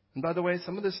 And by the way,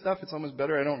 some of this stuff, it's almost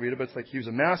better I don't read it, but it's like he was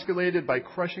emasculated by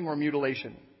crushing or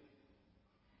mutilation.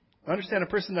 Understand, a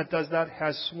person that does that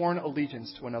has sworn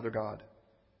allegiance to another god.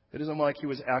 It isn't like he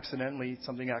was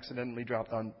something accidentally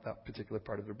dropped on that particular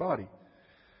part of their body.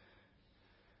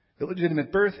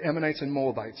 Illegitimate birth, Ammonites and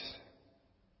Moabites.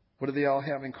 What do they all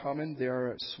have in common? They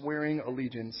are swearing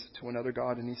allegiance to another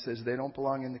god, and he says they don't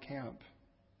belong in the camp.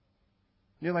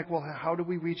 And you're like, well, how do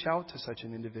we reach out to such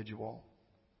an individual?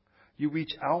 You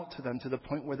reach out to them to the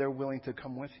point where they're willing to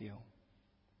come with you,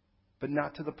 but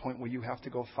not to the point where you have to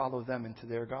go follow them into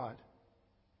their god.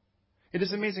 It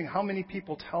is amazing how many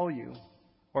people tell you,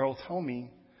 or will tell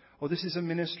me, oh, this is a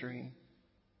ministry.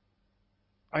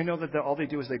 I know that all they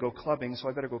do is they go clubbing, so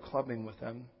I better go clubbing with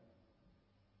them.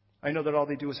 I know that all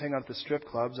they do is hang out at the strip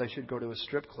clubs. I should go to a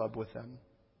strip club with them.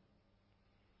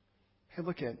 Hey,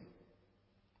 look at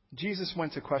Jesus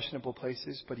went to questionable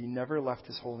places, but he never left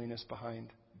his holiness behind.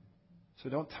 So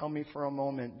don't tell me for a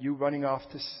moment you running off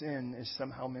to sin is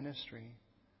somehow ministry.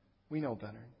 We know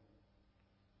better.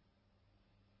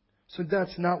 So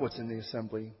that's not what's in the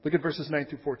assembly. Look at verses 9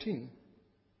 through 14.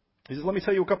 He says, let me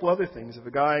tell you a couple other things. If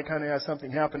a guy kind of has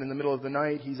something happen in the middle of the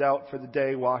night, he's out for the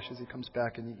day, washes, he comes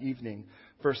back in the evening.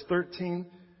 Verse 13,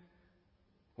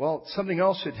 well, something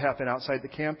else should happen outside the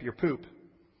camp, your poop.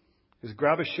 Just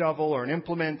grab a shovel or an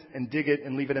implement and dig it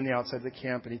and leave it in the outside of the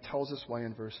camp. And he tells us why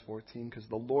in verse 14, because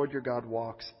the Lord your God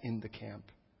walks in the camp.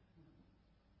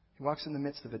 He walks in the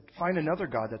midst of it. Find another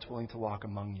God that's willing to walk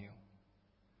among you.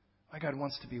 My God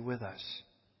wants to be with us.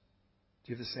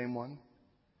 Do you have the same one?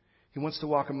 He wants to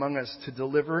walk among us to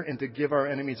deliver and to give our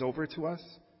enemies over to us.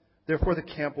 Therefore, the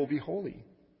camp will be holy.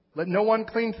 Let no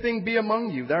unclean thing be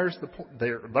among you. There's the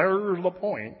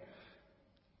point.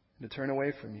 And to turn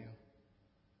away from you.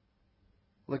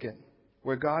 Look at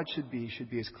where God should be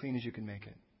as clean as you can make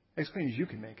it. As clean as you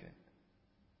can make it.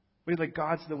 Wait, like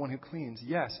God's the one who cleans.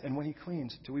 Yes, and when He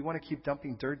cleans, do we want to keep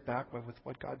dumping dirt back with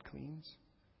what God cleans?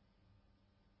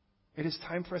 It is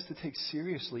time for us to take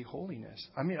seriously holiness.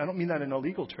 I don't mean that in a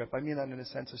legal trip. I mean that in a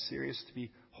sense of serious to be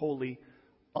holy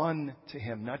unto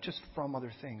Him, not just from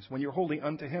other things. When you're holy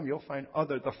unto Him, you'll find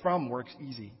the from works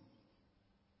easy.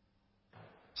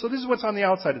 So this is what's on the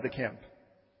outside of the camp.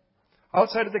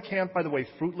 Outside of the camp, by the way,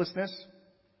 fruitlessness.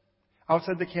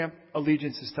 Outside the camp,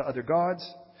 allegiances to other gods.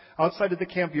 Outside of the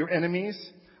camp, your enemies.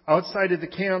 Outside of the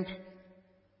camp,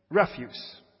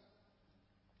 refuse.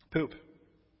 Poop.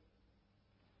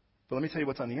 But let me tell you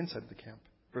what's on the inside of the camp.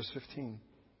 Verse 15.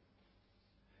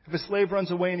 If a slave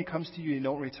runs away and he comes to you and you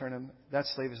don't return him, that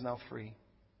slave is now free.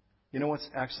 You know what's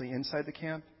actually inside the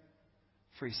camp?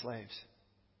 Free slaves.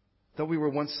 Though we were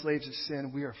once slaves of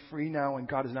sin, we are free now, and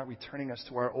God is not returning us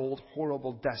to our old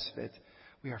horrible despot.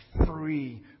 We are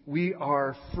free. We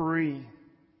are free.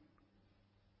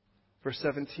 Verse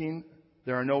 17,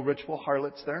 there are no ritual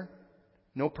harlots there,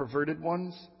 no perverted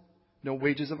ones, no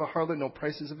wages of a harlot, no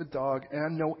prices of a dog,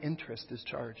 and no interest is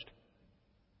charged.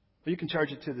 But you can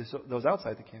charge it to those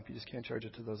outside the camp. You just can't charge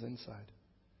it to those inside.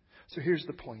 So here's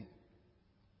the point.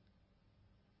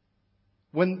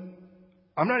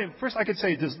 First I could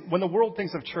say, when the world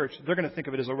thinks of church, they're going to think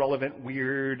of it as irrelevant,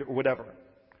 weird, or whatever.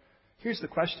 Here's the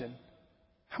question.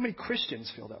 How many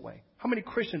Christians feel that way? How many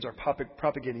Christians are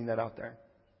propagating that out there?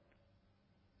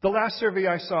 The last survey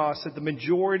I saw said the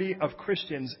majority of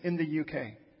Christians in the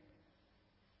UK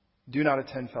do not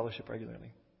attend fellowship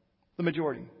regularly. The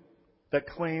majority that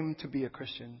claim to be a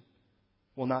Christian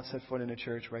will not set foot in a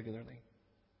church regularly.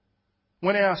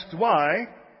 When asked why,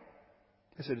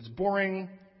 they said it's boring,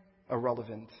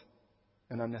 irrelevant,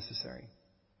 and unnecessary.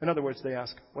 In other words, they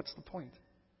ask, what's the point?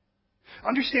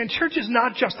 Understand, church is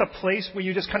not just a place where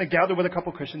you just kind of gather with a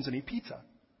couple Christians and eat pizza.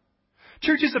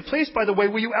 Church is a place, by the way,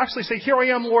 where you actually say, here I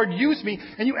am, Lord, use me,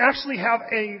 and you actually have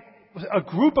a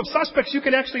group of suspects you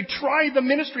can actually try the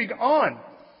ministry on.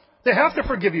 They have to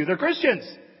forgive you. They're Christians.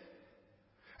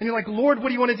 And you're like, Lord, what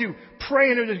do you want to do?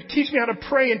 Pray and teach me how to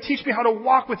pray and teach me how to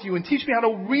walk with you and teach me how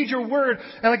to read your word.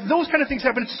 And like those kind of things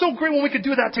happen. It's so great when we could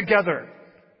do that together.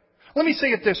 Let me say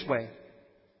it this way.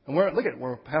 And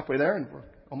we're halfway there and we're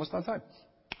almost on time.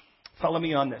 Follow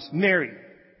me on this. Mary.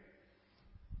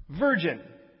 Virgin.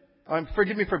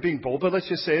 Forgive me for being bold, but let's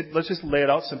just say it. Let's just lay it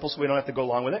out simple so we don't have to go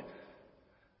along with it.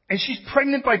 And she's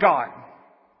pregnant by God.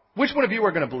 Which one of you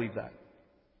are going to believe that?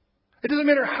 It doesn't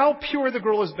matter how pure the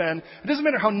girl has been. It doesn't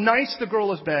matter how nice the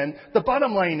girl has been. The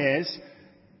bottom line is,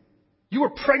 you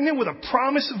are pregnant with a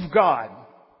promise of God.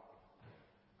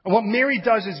 And what Mary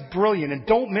does is brilliant, and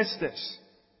don't miss this.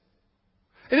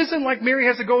 It isn't like Mary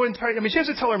has to go and she has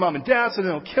to tell her mom and dad, so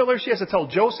they'll kill her. She has to tell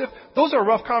Joseph. Those are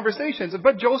rough conversations.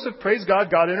 But Joseph, praise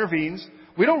God, God intervenes.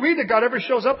 We don't read that God ever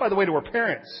shows up, by the way, to her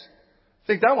parents.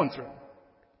 Think that one through.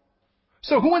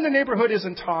 So who in the neighborhood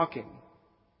isn't talking?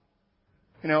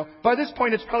 By this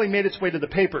point, it's probably made its way to the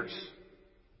papers.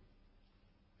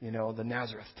 The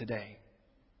Nazareth today.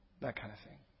 That kind of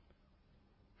thing.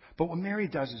 But what Mary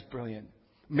does is brilliant.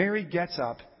 Mary gets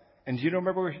up, and do you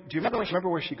remember where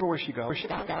she goes? She goes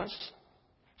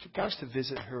to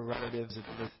visit her relatives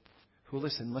who,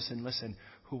 listen,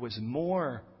 who was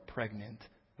more pregnant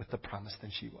with the promise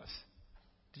than she was.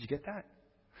 Did you get that?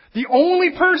 The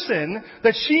only person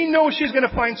that she knows she's going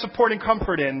to find support and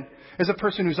comfort in is a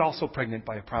person who's also pregnant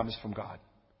by a promise from God.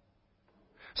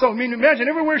 So, imagine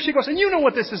everywhere she goes, and you know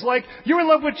what this is like. You're in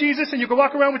love with Jesus, and you can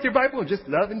walk around with your Bible and just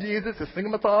loving Jesus, and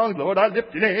singing a song, Lord, I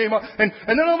lift your name up. And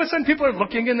then all of a sudden people are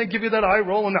looking, and they give you that eye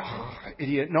roll, and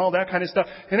idiot, and all that kind of stuff.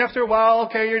 And after a while,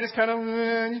 okay, you're just kind of,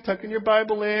 you're tucking your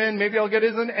Bible in. Maybe I'll get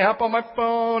it as an app on my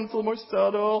phone. It's a little more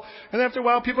subtle. And after a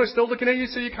while, people are still looking at you,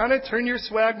 so you kind of turn your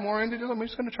swag more into, I'm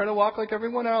just going to try to walk like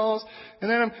everyone else. And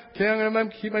then I'm going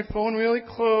to keep my phone really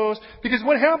close. Because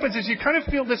what happens is you kind of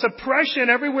feel this oppression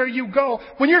everywhere you go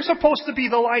when you're supposed to be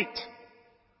the light.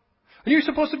 Are you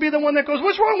supposed to be the one that goes,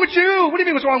 what's wrong with you? What do you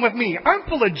mean what's wrong with me? I'm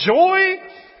full of joy.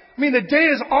 I mean, the day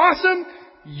is awesome.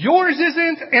 Yours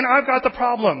isn't, and I've got the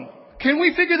problem. Can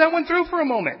we figure that one through for a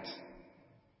moment?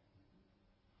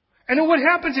 And then what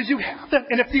happens is you have that,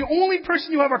 and if the only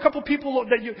person you have are a couple people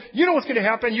that you know what's going to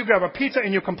happen, you grab a pizza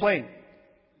and you complain.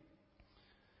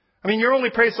 I mean, your only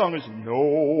praise song is,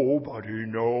 nobody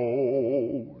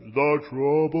knows the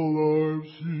trouble I've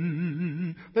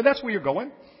seen. But that's where you're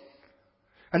going.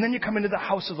 And then you come into the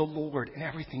house of the Lord and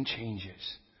everything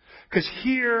changes. Because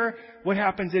here, what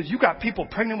happens is you got people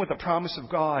pregnant with the promise of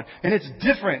God, and it's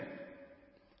different.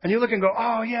 And you look and go,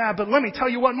 oh yeah, but let me tell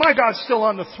you what, my God's still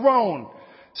on the throne.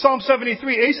 Psalm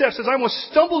 73, Asaph says, I almost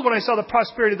stumbled when I saw the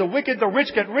prosperity of the wicked. The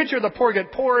rich get richer, the poor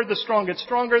get poorer, the strong get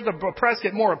stronger, the oppressed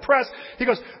get more oppressed. He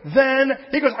goes, when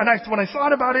I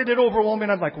thought about it, it overwhelmed me,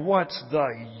 and I'm like, what's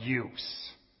the use?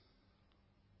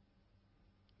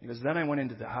 He goes, then I went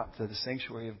into the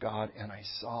sanctuary of God, and I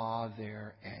saw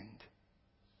their end.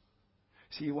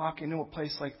 See, you walk into a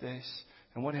place like this,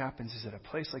 and what happens is at a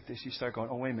place like this, you start going,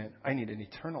 oh, wait a minute, I need an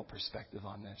eternal perspective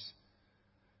on this.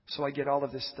 So I get all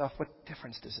of this stuff. What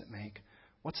difference does it make?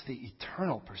 What's the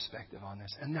eternal perspective on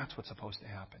this? And that's what's supposed to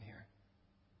happen here.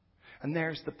 And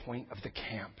there's the point of the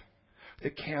camp. The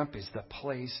camp is the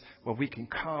place where we can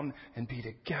come and be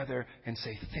together and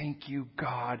say, thank you,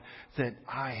 God, that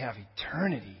I have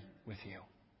eternity with you.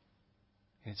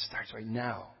 And it starts right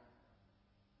now.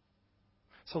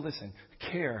 So listen,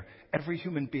 care. Every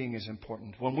human being is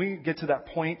important. When we get to that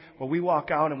point where we walk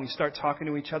out and we start talking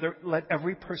to each other, let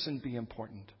every person be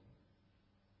important.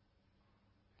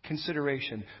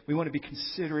 Consideration. We want to be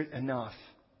considerate enough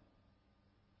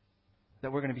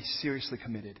that we're going to be seriously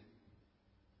committed.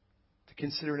 To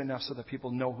consider it enough so that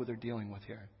people know who they're dealing with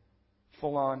here.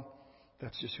 Full on,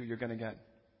 that's just who you're going to get.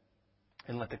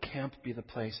 And let the camp be the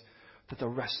place that the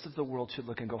rest of the world should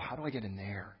look and go, how do I get in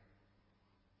there?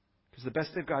 Because the best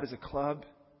they've got is a club.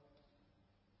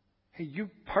 Hey, you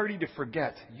party to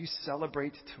forget. You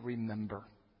celebrate to remember.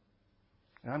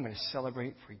 And I'm going to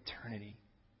celebrate for eternity.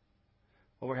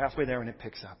 Well, we're halfway there and it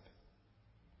picks up.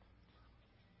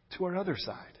 To our other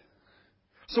side.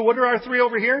 So what are our three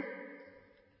over here?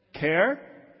 Care,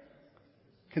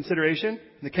 consideration,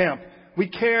 and the camp. We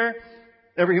care.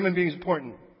 Every human being is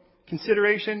important.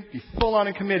 Consideration, be full on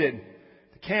and committed.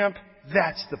 The camp,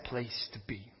 that's the place to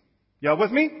be. Y'all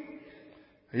with me?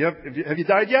 Have you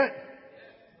died yet?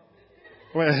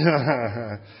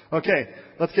 Okay,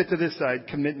 let's get to this side.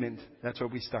 Commitment. That's where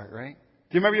we start, right?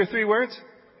 Do you remember your three words?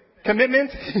 Commitment,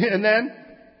 and then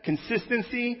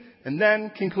consistency, and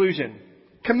then conclusion.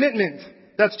 Commitment.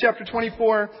 That's chapter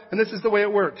 24, and this is the way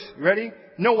it works. You ready?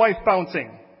 No wife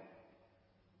bouncing.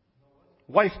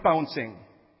 Wife bouncing.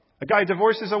 A guy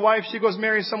divorces a wife, she goes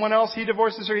marry someone else, he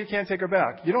divorces her, he can't take her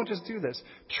back. You don't just do this.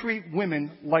 Treat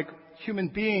women like human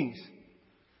beings.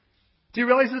 Do you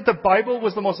realize that the Bible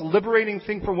was the most liberating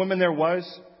thing for women there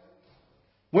was?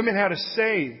 Women had a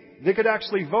say. They could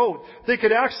actually vote. They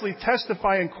could actually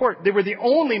testify in court. They were the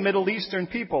only Middle Eastern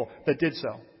people that did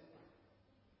so.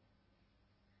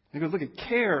 You go, look at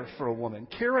care for a woman.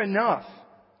 Care enough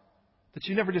that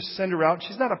you never just send her out.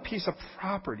 She's not a piece of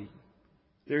property.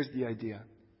 There's the idea.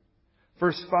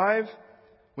 Verse 5,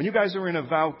 when you guys are in a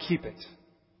vow, keep it.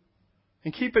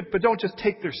 And keep it, but don't just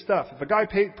take their stuff. If a guy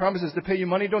promises to pay you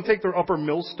money, don't take their upper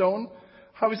millstone.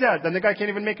 How is that? Then the guy can't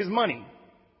even make his money.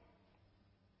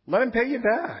 Let him pay you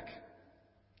back.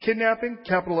 Kidnapping,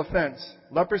 capital offense.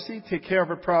 Leprosy, take care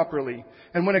of it properly.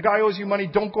 And when a guy owes you money,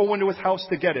 don't go into his house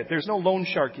to get it. There's no loan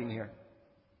sharking here.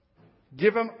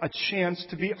 Give him a chance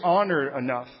to be honored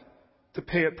enough to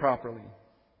pay it properly.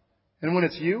 And when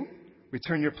it's you,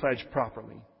 return your pledge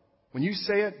properly. When you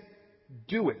say it,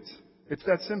 do it. It's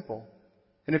that simple.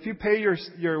 And if you pay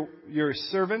your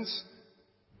servants,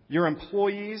 your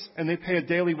employees, and they pay a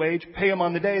daily wage, pay them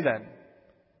on the day then.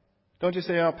 Don't just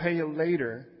say, I'll pay you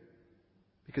later,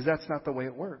 because that's not the way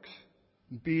it works.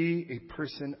 Be a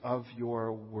person of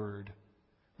your word.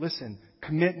 Listen,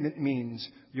 commitment means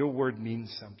your word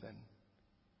means something.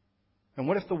 And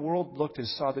what if the world looked and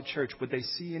saw the church? Would they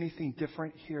see anything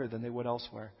different here than they would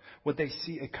elsewhere? Would they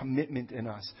see a commitment in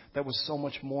us that was so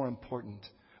much more important?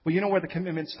 Well, you know where the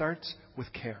commitment starts?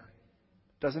 With care.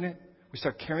 Doesn't it? We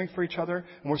start caring for each other,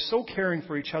 and we're so caring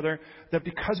for each other that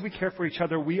because we care for each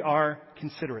other, we are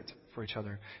considerate for each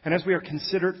other. And as we are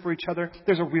considerate for each other,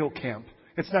 there's a real camp.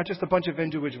 It's not just a bunch of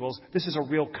individuals. This is a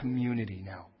real community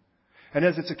now. And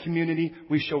as it's a community,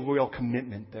 we show real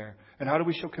commitment there. And how do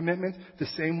we show commitment? The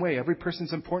same way. Every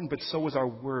person's important, but so is our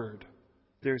word.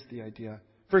 There's the idea.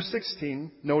 Verse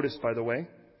 16, notice, by the way,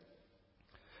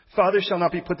 fathers shall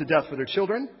not be put to death for their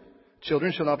children.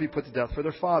 Children shall not be put to death for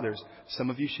their fathers. Some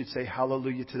of you should say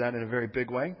hallelujah to that in a very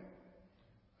big way.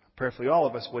 Prayerfully, all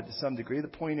of us would to some degree. The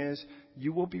point is,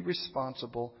 you will be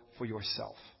responsible for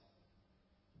yourself.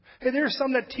 Hey, there are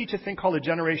some that teach a thing called a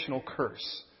generational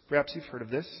curse. Perhaps you've heard of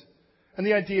this. And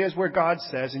the idea is where God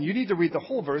says, and you need to read the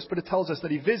whole verse, but it tells us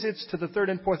that He visits to the third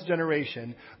and fourth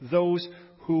generation those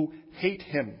who hate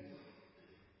Him.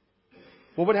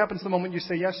 Well, what happens the moment you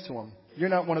say yes to Him? You're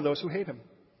not one of those who hate Him.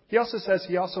 He also says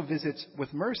He also visits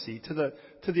with mercy to the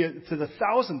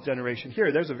 1,000th generation.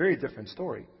 Here, there's a very different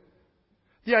story.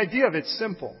 The idea of it's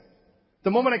simple.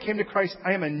 The moment I came to Christ,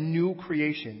 I am a new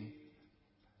creation.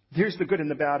 Here's the good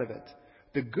and the bad of it.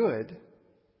 The good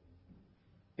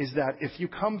is that if you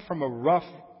come from a rough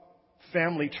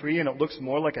family tree and it looks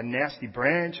more like a nasty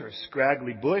branch or a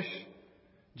scraggly bush,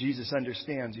 Jesus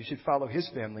understands you should follow His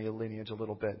family lineage a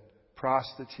little bit.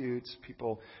 Prostitutes,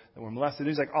 people that were molested.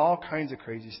 There's like all kinds of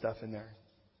crazy stuff in there.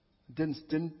 It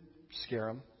didn't scare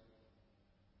Him.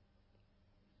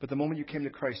 But the moment you came to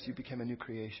Christ, you became a new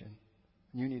creation.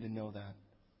 You need to know that.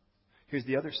 Here's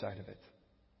the other side of it.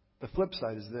 The flip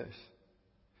side is this.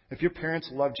 If your parents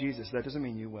love Jesus, that doesn't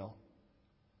mean you will.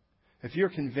 If you're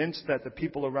convinced that the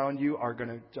people around you are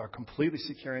completely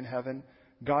secure in heaven,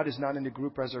 God is not into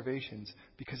group reservations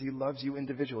because He loves you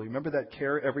individually. Remember that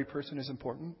care, every person is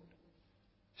important?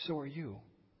 So are you.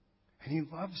 And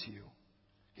He loves you.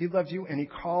 He loves you and He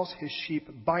calls His sheep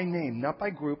by name, not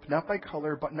by group, not by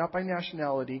color, but not by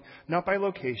nationality, not by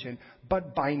location,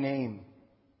 but by name.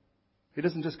 He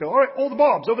doesn't just go, all right, all the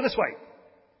Bobs over this way.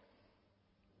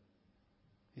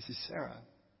 He says, Sarah,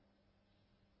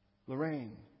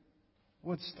 Lorraine,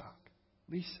 Woodstock,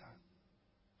 Lisa,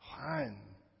 Juan.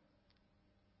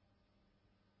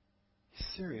 He's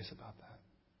serious about that.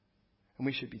 And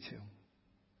we should be too.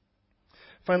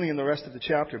 Finally, in the rest of the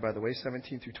chapter, by the way,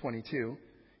 17 through 22,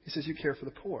 He says you care for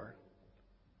the poor.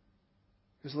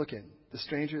 Just look at the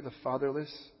stranger, the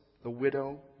fatherless, the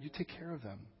widow. You take care of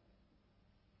them.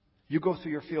 You go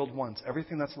through your field once.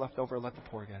 Everything that's left over, let the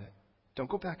poor get it. Don't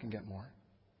go back and get more.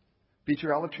 Beat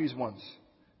your olive trees once.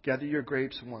 Gather your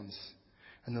grapes once.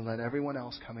 And then let everyone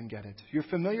else come and get it. You're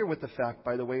familiar with the fact,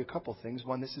 by the way, a couple things.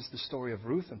 One, this is the story of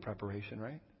Ruth in preparation,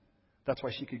 right? That's why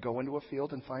she could go into a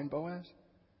field and find Boaz.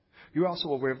 You're also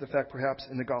aware of the fact, perhaps,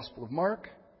 in the Gospel of Mark,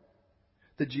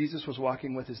 that Jesus was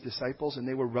walking with His disciples and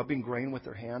they were rubbing grain with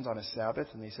their hands on a Sabbath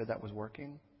and they said that was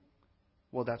working.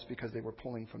 Well, that's because they were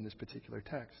pulling from this particular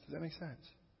text. Does that make sense?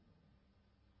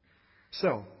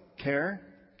 So, care,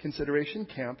 consideration,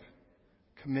 camp,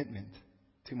 commitment.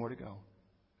 2 more to go.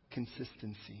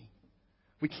 Consistency.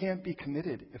 We can't be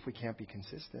committed if we can't be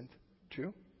consistent.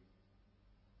 True?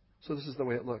 So this is the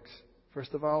way it looks.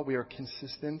 First of all, we are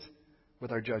consistent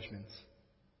with our judgments.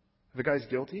 If a guy's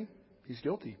guilty, he's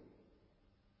guilty.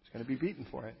 He's going to be beaten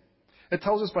for it. It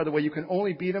tells us, by the way, you can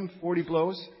only beat him 40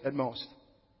 blows at most.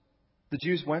 The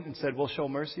Jews went and said, we'll show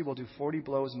mercy. We'll do 40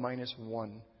 blows minus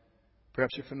 1.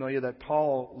 Perhaps you're familiar that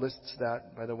Paul lists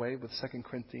that, by the way, with 2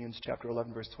 Corinthians chapter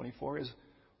 11, verse 24, is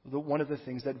one of the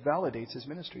things that validates his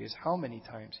ministry is how many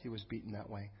times he was beaten that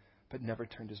way, but never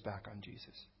turned his back on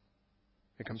Jesus.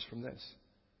 It comes from this.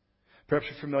 Perhaps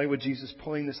you're familiar with Jesus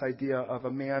pulling this idea of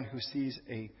a man who sees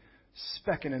a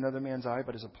speck in another man's eye,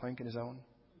 but is a plank in his own.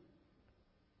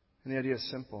 And the idea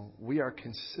is simple. We are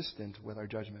consistent with our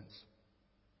judgments.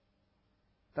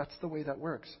 That's the way that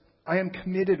works. I am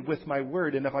committed with my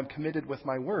word, and if I'm committed with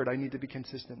my word, I need to be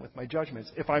consistent with my judgments.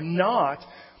 If I'm not,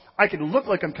 I can look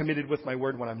like I'm committed with my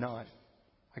word when I'm not.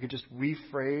 I can just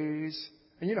rephrase,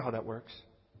 and you know how that works.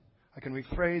 I can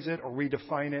rephrase it or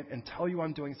redefine it and tell you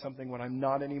I'm doing something when I'm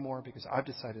not anymore because I've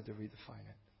decided to redefine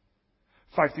it.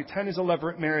 5 through 10 is a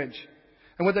levirate marriage.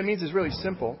 And what that means is really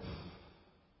simple.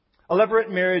 A levirate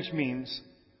marriage means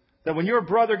that when your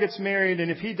brother gets married and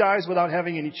if he dies without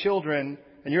having any children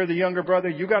and you're the younger brother,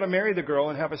 you got to marry the girl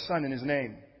and have a son in his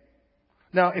name.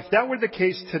 Now, if that were the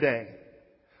case today,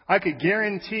 I could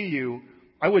guarantee you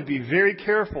I would be very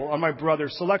careful on my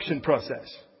brother's selection process.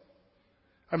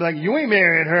 I'd be like, you ain't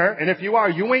marrying her, and if you are,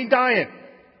 you ain't dying.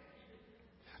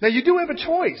 Now, you do have a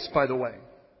choice, by the way.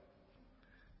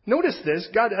 Notice this.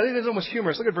 God, I think this is almost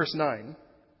humorous. Look at verse 9.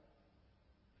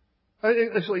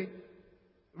 Actually,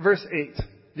 verse 8.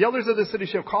 The elders of the city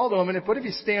shall call to him, and what if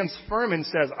he stands firm and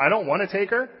says, I don't want to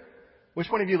take her? Which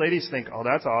one of you ladies think, oh,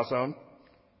 that's awesome?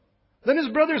 Then his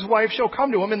brother's wife shall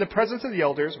come to him in the presence of the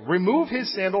elders, remove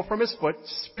his sandal from his foot,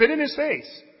 spit in his face,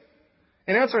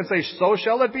 and answer and say, so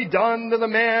shall it be done to the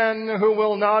man who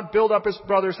will not build up his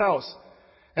brother's house.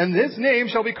 And his name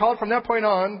shall be called from that point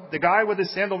on, the guy with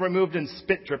his sandal removed and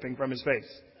spit dripping from his face.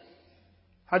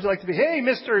 How'd you like to be? Hey,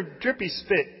 Mr. Drippy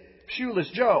Spit, Shoeless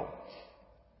Joe.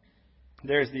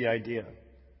 There's the idea.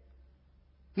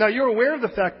 Now, you're aware of the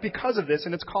fact because of this,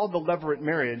 and it's called the levirate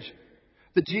marriage,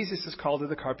 that Jesus is called to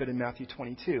the carpet in Matthew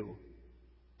 22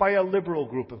 by a liberal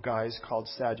group of guys called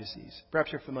Sadducees.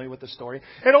 Perhaps you're familiar with the story.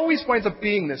 It always winds up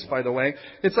being this, by the way.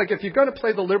 It's like if you're going to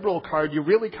play the liberal card, you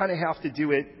really kind of have to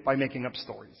do it by making up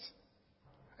stories.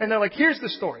 And they're like, here's the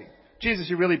story. Jesus,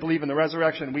 you really believe in the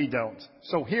resurrection? We don't.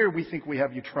 So here we think we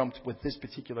have you trumped with this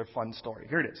particular fun story.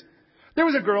 Here it is. There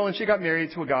was a girl and she got married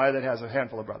to a guy that has a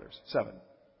handful of brothers, 7.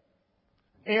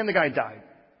 And the guy died.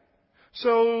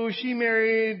 So she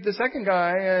married the second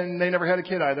guy and they never had a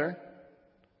kid either.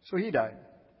 So he died.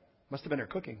 Must have been her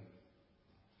cooking.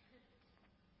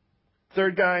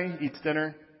 Third guy eats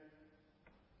dinner.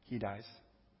 He dies.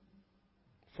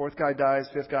 Fourth guy dies.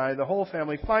 Fifth guy. The whole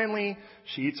family. Finally,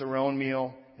 she eats her own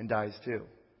meal and dies too.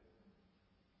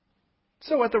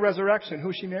 So at the resurrection,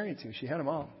 who's she married to? She had them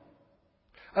all.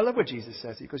 I love what Jesus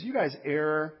says. He goes, you guys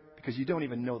err because you don't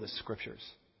even know the scriptures.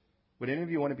 Would any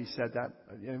of you want to be said that?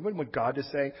 Wouldn't want God to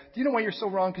say, do you know why you're so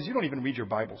wrong? Because you don't even read your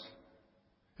Bibles.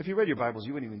 If you read your Bibles,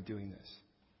 you wouldn't even be doing this.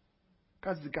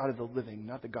 God's the God of the living,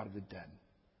 not the God of the dead.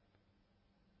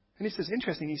 And he says,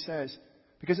 interesting, he says,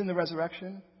 because in the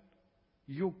resurrection,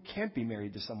 you can't be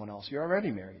married to someone else. You're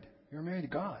already married. You're married to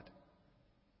God.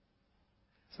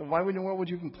 So why in the world would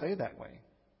you even play that way?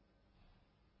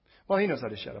 Well, he knows how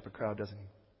to shut up a crowd, doesn't he?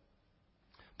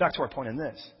 Back to our point in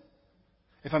this.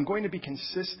 If I'm going to be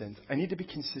consistent, I need to be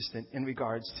consistent in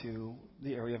regards to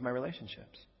the area of my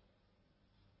relationships.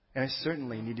 And I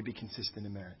certainly need to be consistent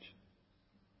in marriage.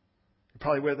 You're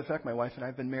probably aware of the fact my wife and I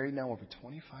have been married now over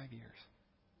 25 years.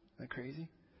 Isn't that crazy?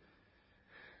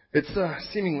 It's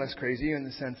seeming less crazy in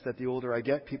the sense that the older I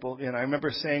get, people, and I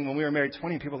remember saying when we were married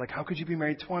 20, people were like, how could you be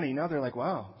married 20? Now they're like,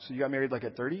 wow, so you got married like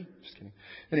at 30? Just kidding.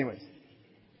 Anyway.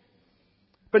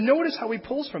 But notice how he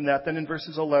pulls from that then in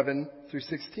verses 11 through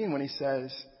 16 when he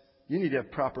says, you need to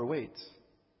have proper weights.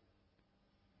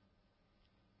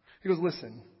 He goes,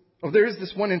 listen, there is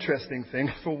this one interesting thing.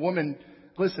 If a woman,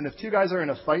 listen, if two guys are in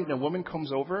a fight and a woman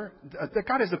comes over, that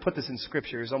God has to put this in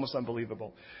scripture. It's almost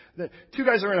unbelievable. That two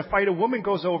guys are in a fight, a woman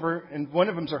goes over and one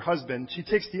of them's her husband. She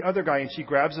takes the other guy and she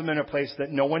grabs him in a place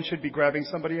that no one should be grabbing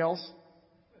somebody else.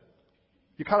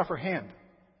 You cut off her hand.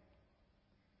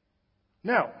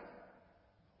 Now,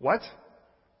 what?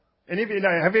 Have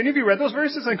any of you read those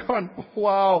verses and gone,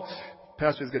 wow,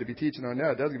 pastor's going to be teaching on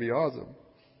that. That's going to be awesome.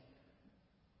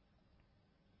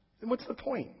 And what's the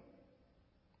point?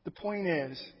 The point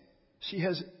is, she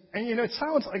has, and it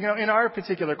sounds like, in our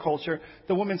particular culture,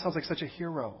 the woman sounds like such a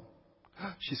hero.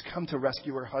 She's come to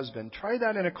rescue her husband. Try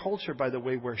that in a culture, by the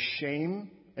way, where shame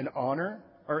and honor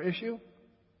are issue.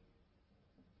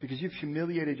 Because you've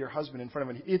humiliated your husband in front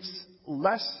of him. It's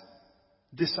less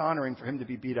dishonoring for him to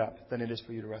be beat up than it is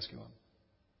for you to rescue him.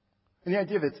 And the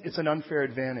idea of it's an unfair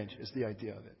advantage is the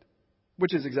idea of it.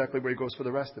 Which is exactly where he goes for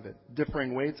the rest of it.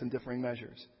 Differing weights and differing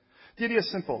measures. The idea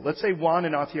is simple. Let's say Juan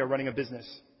and Ati are running a business.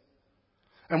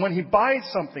 And when he buys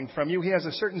something from you, he has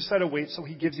a certain set of weights, so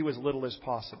he gives you as little as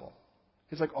possible.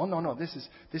 He's like, oh, no, this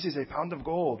is a pound of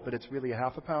gold, but it's really a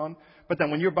half a pound. But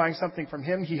then when you're buying something from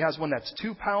him, he has one that's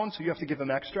 2 pounds, so you have to give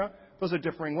him extra. Those are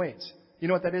differing weights. You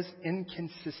know what that is?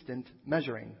 Inconsistent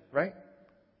measuring, right?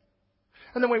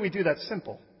 And the way we do that's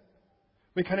simple.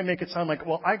 We kind of make it sound like,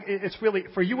 well, it's really,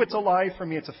 for you it's a lie, for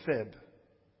me it's a fib.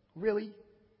 Really?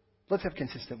 Let's have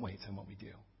consistent weights in what we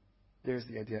do. There's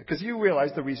the idea. Because you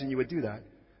realize the reason you would do that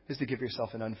is to give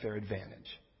yourself an unfair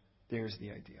advantage. There's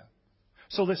the idea.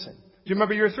 So listen. Do you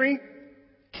remember year 3?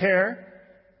 Care.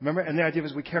 Remember? And the idea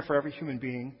is we care for every human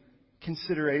being.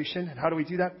 Consideration. And how do we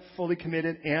do that? Fully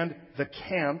committed. And the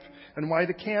camp. And why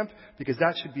the camp? Because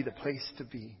that should be the place to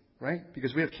be. Right?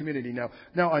 Because we have community now.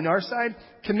 Now, on our side,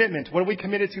 commitment. What are we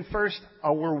committed to first?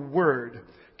 Our word.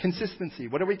 Consistency.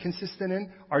 What are we consistent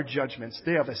in? Our judgments.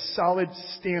 They have a solid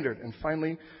standard. And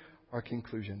finally, our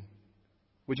conclusion.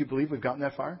 Would you believe we've gotten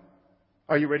that far?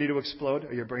 Are you ready to explode?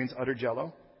 Are your brains utter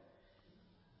jello?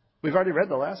 We've already read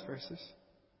the last verses.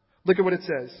 Look at what it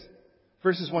says.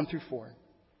 Verses 1 through 4.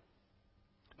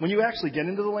 When you actually get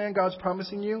into the land God's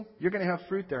promising you, you're going to have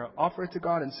fruit there. Offer it to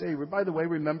God and say, by the way,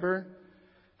 remember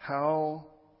how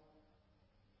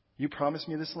you promised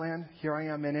me this land? Here I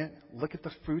am in it. Look at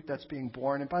the fruit that's being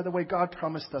born. And by the way, God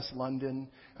promised us London.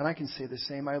 And I can say the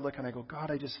same. I look and I go,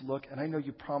 God, I just look and I know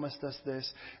you promised us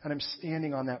this. And I'm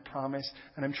standing on that promise.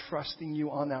 And I'm trusting you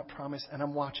on that promise. And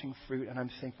I'm watching fruit and I'm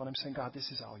thankful. And I'm saying, God,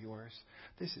 this is all yours.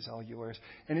 This is all yours.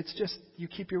 And it's just, you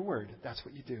keep your word. That's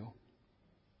what you do.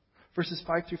 Verses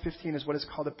 5 through 15 is what is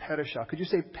called a pedashah. Could you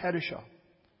say pedashah?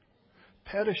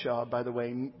 Pedashah, by the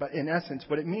way, but in essence,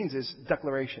 what it means is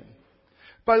declaration.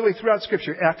 By the way, throughout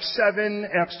Scripture, Acts 7,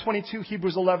 Acts 22,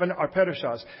 Hebrews 11 are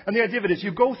parashas. And the idea of it is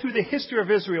you go through the history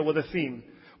of Israel with a theme.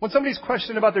 When somebody's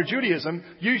questioning about their Judaism,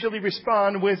 you usually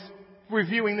respond with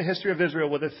reviewing the history of Israel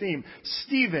with a theme.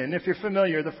 Stephen, if you're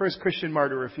familiar, the first Christian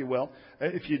martyr, if you will,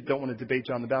 if you don't want to debate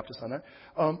John the Baptist on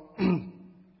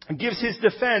that, gives his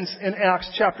defense in Acts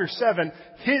chapter 7.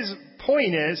 His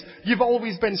point is, you've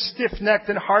always been stiff-necked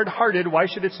and hard-hearted. Why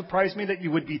should it surprise me that you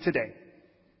would be today?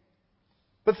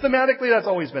 But thematically, that's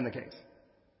always been the case.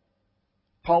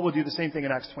 Paul will do the same thing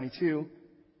in Acts 22.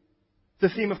 The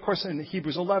theme, of course, in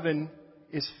Hebrews 11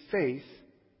 is faith,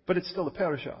 but it's still a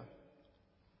parashah.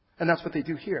 And that's what they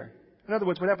do here. In other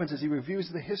words, what happens is he reviews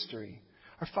the history.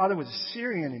 Our father was a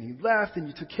Syrian, and he left, and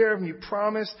you took care of him. You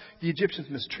promised. The Egyptians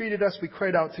mistreated us. We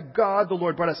cried out to God. The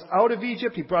Lord brought us out of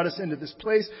Egypt. He brought us into this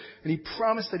place, and he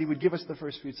promised that he would give us the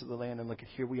first fruits of the land. And look,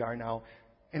 here we are now.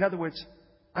 In other words,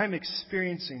 I'm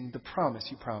experiencing the promise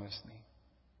you promised me.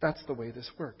 That's the way this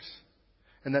works.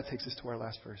 And that takes us to our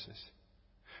last verses.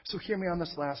 So hear me on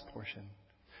this last portion.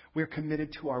 We are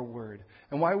committed to our word.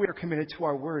 And why we are committed to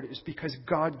our word is because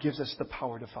God gives us the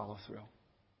power to follow through.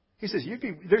 He says,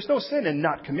 there's no sin in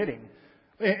not committing,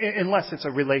 unless it's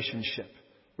a relationship.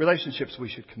 Relationships we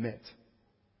should commit.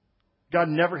 God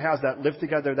never has that live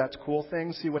together, that's cool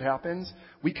thing. See what happens?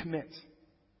 We commit.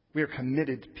 We are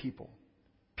committed people.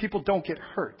 People don't get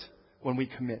hurt when we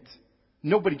commit.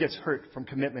 Nobody gets hurt from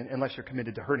commitment unless you're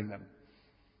committed to hurting them.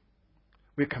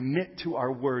 We commit to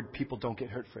our word. People don't get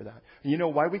hurt for that. And you know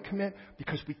why we commit?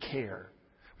 Because we care.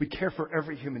 We care for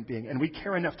every human being. And we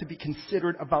care enough to be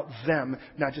considerate about them,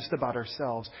 not just about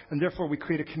ourselves. And therefore we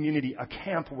create a community, a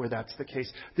camp where that's the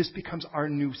case. This becomes our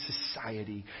new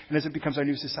society. And as it becomes our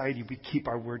new society, we keep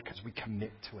our word because we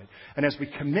commit to it. And as we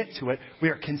commit to it, we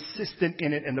are consistent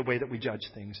in it in the way that we judge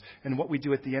things. And what we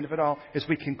do at the end of it all is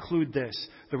we conclude this.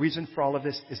 The reason for all of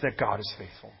this is that God is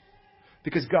faithful.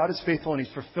 Because God is faithful and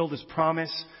He's fulfilled His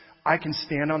promise, I can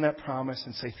stand on that promise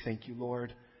and say, thank you,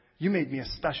 Lord. You made me a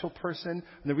special person.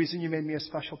 And the reason you made me a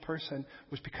special person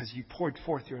was because you poured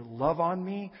forth your love on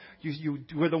me. You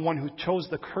were the one who chose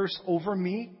the curse over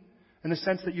me, in the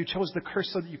sense that you chose the curse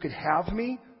so that you could have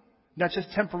me, not just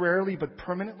temporarily, but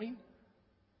permanently.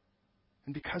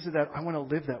 And because of that, I want to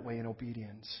live that way in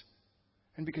obedience.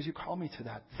 And because you call me to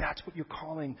that, that's what you're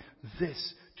calling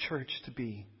this church to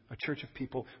be. A church of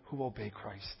people who obey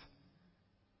Christ.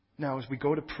 Now, as we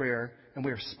go to prayer, and we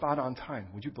are spot on time,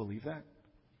 would you believe that?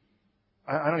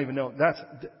 I don't even know.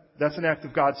 That's an act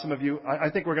of God. Some of you, I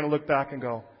think we're going to look back and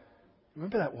go,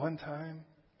 remember that one time?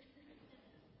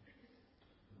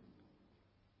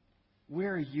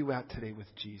 Where are you at today with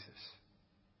Jesus?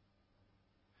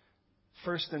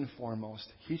 First and foremost,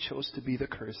 He chose to be the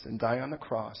cursed and die on the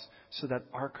cross so that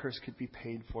our curse could be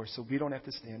paid for, so we don't have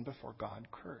to stand before God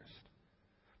cursed.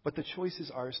 But the choice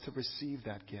is ours to receive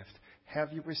that gift.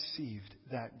 Have you received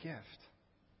that gift?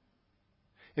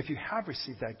 If you have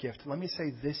received that gift, let me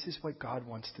say this is what God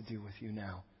wants to do with you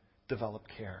now. Develop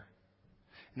care.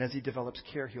 And as He develops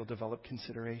care, He'll develop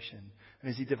consideration.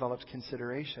 And as He develops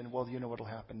consideration, well, you know what will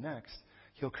happen next.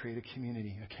 He'll create a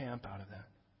community, a camp out of that.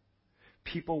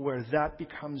 People where that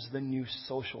becomes the new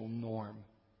social norm.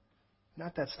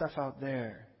 Not that stuff out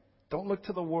there. Don't look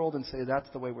to the world and say that's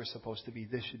the way we're supposed to be.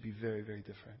 This should be very, very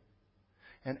different.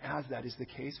 And as that is the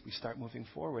case, we start moving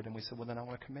forward and we say, well, then I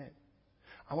want to commit.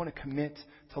 I want to commit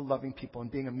to loving people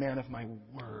and being a man of my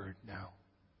word now.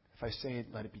 If I say it,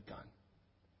 let it be done.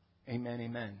 Amen,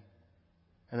 amen.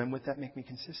 And then with that, make me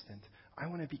consistent. I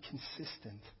want to be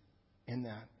consistent in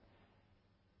that.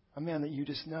 A man that you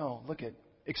just know, look at,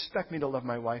 expect me to love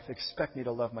my wife, expect me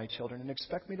to love my children, and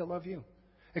expect me to love you.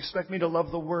 Expect me to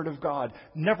love the Word of God.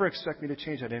 Never expect me to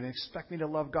change that. And expect me to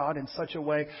love God in such a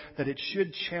way that it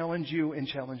should challenge you and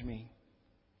challenge me.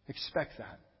 Expect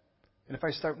that. And if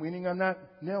I start leaning on that,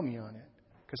 nail me on it.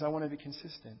 Because I want to be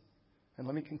consistent. And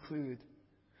let me conclude.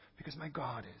 Because my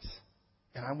God is.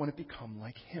 And I want to become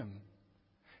like Him.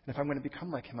 And if I'm going to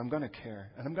become like Him, I'm going to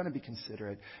care. And I'm going to be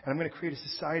considerate. And I'm going to create a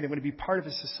society. I'm going to be part of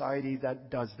a society that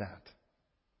does that.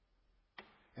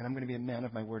 And I'm going to be a man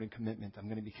of my word and commitment. I'm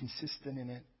going to be consistent in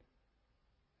it.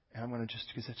 And I'm going to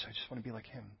because I just want to be like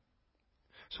Him.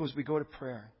 So as we go to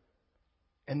prayer,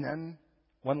 and then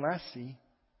one last C,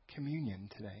 communion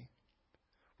today.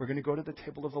 We're going to go to the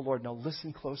table of the Lord. Now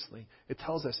listen closely. It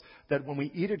tells us that when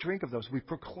we eat or drink of those, we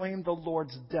proclaim the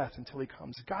Lord's death until He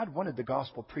comes. God wanted the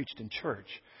gospel preached in church.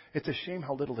 It's a shame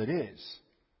how little it is.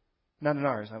 Not in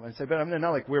ours, I would say. But I mean,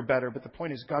 not like we're better, but the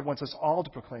point is God wants us all to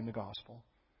proclaim the gospel.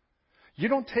 You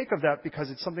don't take of that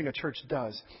because it's something a church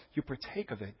does. You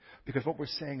partake of it because what we're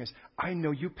saying is, I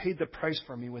know you paid the price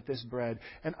for me with this bread,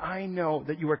 and I know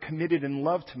that you are committed in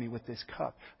love to me with this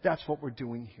cup. That's what we're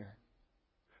doing here.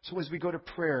 So as we go to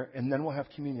prayer and then we'll have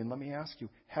communion, let me ask you,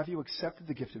 have you accepted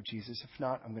the gift of Jesus? If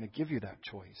not, I'm going to give you that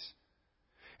choice.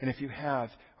 And if you have,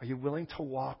 are you willing to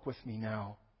walk with me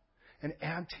now and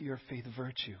add to your faith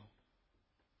virtue?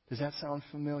 Does that sound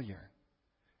familiar?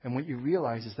 And what you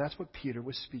realize is that's what Peter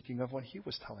was speaking of when he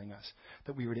was telling us,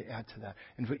 that we were to add to that.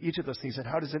 And for each of those things, and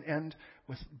how does it end?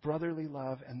 With brotherly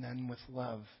love and then with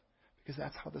love. Because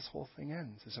that's how this whole thing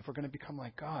ends, is if we're going to become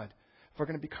like God, if we're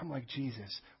going to become like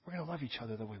Jesus, we're going to love each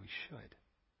other the way we should.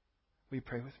 Will you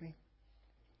pray with me?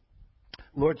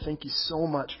 Lord, thank you so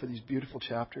much for these beautiful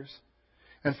chapters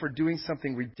and for doing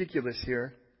something ridiculous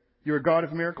here. You're a God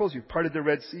of miracles. You've parted the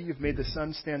Red Sea. You've made the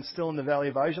sun stand still in the valley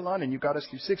of Ajalon, and you got us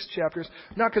through 6 chapters,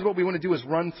 not because what we want to do is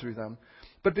run through them,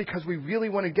 but because we really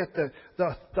want to get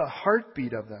the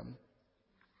heartbeat of them.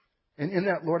 And in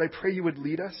that, Lord, I pray you would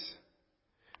lead us.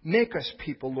 Make us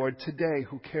people, Lord, today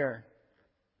who care.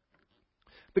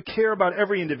 But care about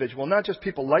every individual, not just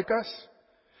people like us,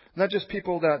 not just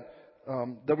people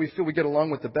that we feel we get along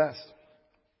with the best,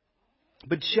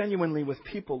 but genuinely with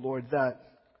people, Lord, that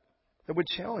would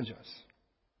challenge us.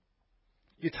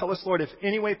 You tell us, Lord, if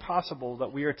any way possible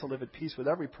that we are to live at peace with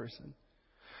every person.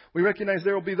 We recognize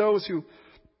there will be those who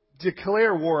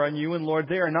declare war on you, and Lord,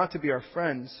 they are not to be our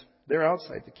friends. They're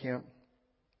outside the camp.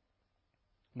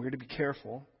 We're to be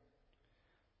careful,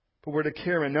 but we're to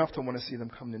care enough to want to see them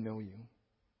come to know you.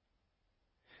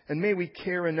 And may we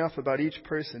care enough about each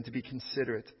person to be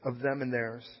considerate of them and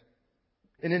theirs.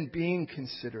 And in being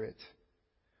considerate,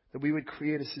 that we would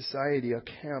create a society, a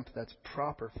camp that's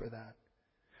proper for that,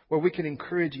 where we can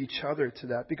encourage each other to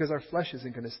that, because our flesh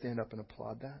isn't going to stand up and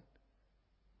applaud that.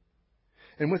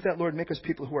 And with that, Lord, make us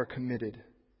people who are committed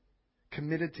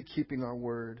to keeping our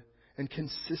word, and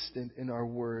consistent in our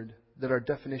word, that our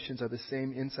definitions are the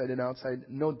same inside and outside,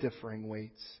 no differing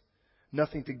weights,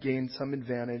 nothing to gain some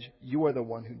advantage. You are the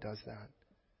one who does that.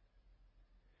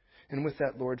 And with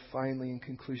that, Lord, finally, in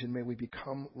conclusion, may we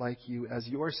become like you as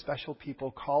your special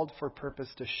people, called for purpose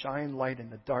to shine light in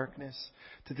the darkness,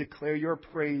 to declare your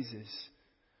praises,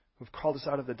 who've called us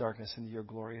out of the darkness into your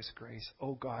glorious grace.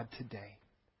 Oh God, today,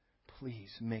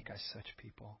 please make us such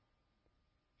people,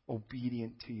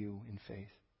 obedient to you in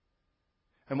faith.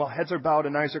 And while heads are bowed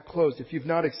and eyes are closed, if you've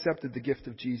not accepted the gift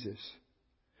of Jesus,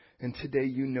 and today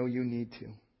you know you need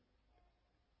to,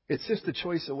 it's just a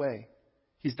choice away.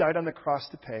 He's died on the cross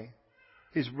to pay.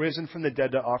 He's risen from the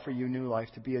dead to offer you new life,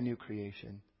 to be a new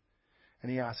creation.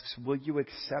 And he asks, will you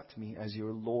accept me as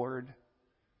your Lord,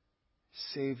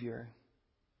 Savior,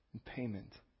 and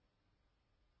payment?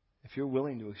 If you're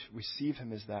willing to receive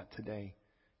him as that today,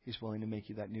 he's willing to make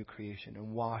you that new creation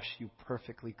and wash you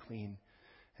perfectly clean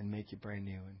and make you brand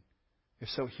new. And if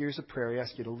so, here's a prayer. I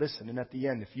ask you to listen. And at the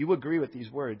end, if you agree with these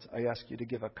words, I ask you to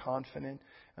give a confident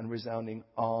and resounding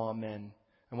amen.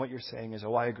 And what you're saying is,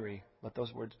 oh, I agree. Let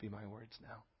those words be my words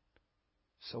now.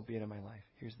 So be it in my life.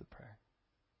 Here's the prayer.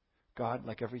 God,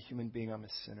 like every human being, I'm a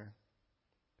sinner.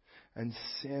 And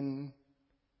sin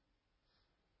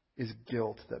is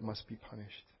guilt that must be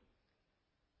punished.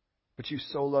 But you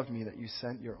so loved me that you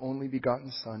sent your only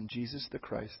begotten Son, Jesus the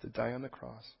Christ, to die on the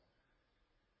cross,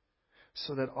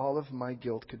 so that all of my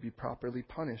guilt could be properly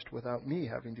punished without me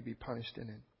having to be punished in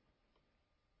it.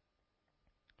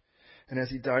 And as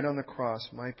he died on the cross,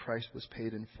 my price was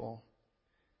paid in full.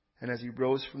 And as he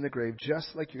rose from the grave, just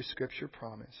like your scripture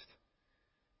promised,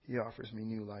 he offers me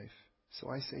new life. So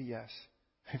I say yes.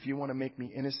 If you want to make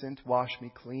me innocent, wash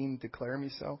me clean, declare me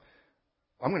so,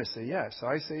 I'm going to say yes. So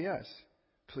I say yes.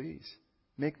 Please,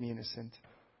 make me innocent.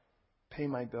 Pay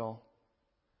my bill.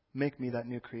 Make me that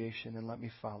new creation and let me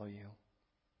follow you.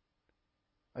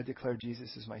 I declare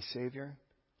Jesus is my Savior,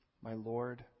 my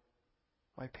Lord,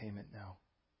 my payment now.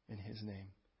 In his name.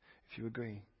 If you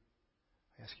agree,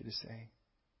 I ask you to say,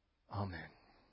 Amen.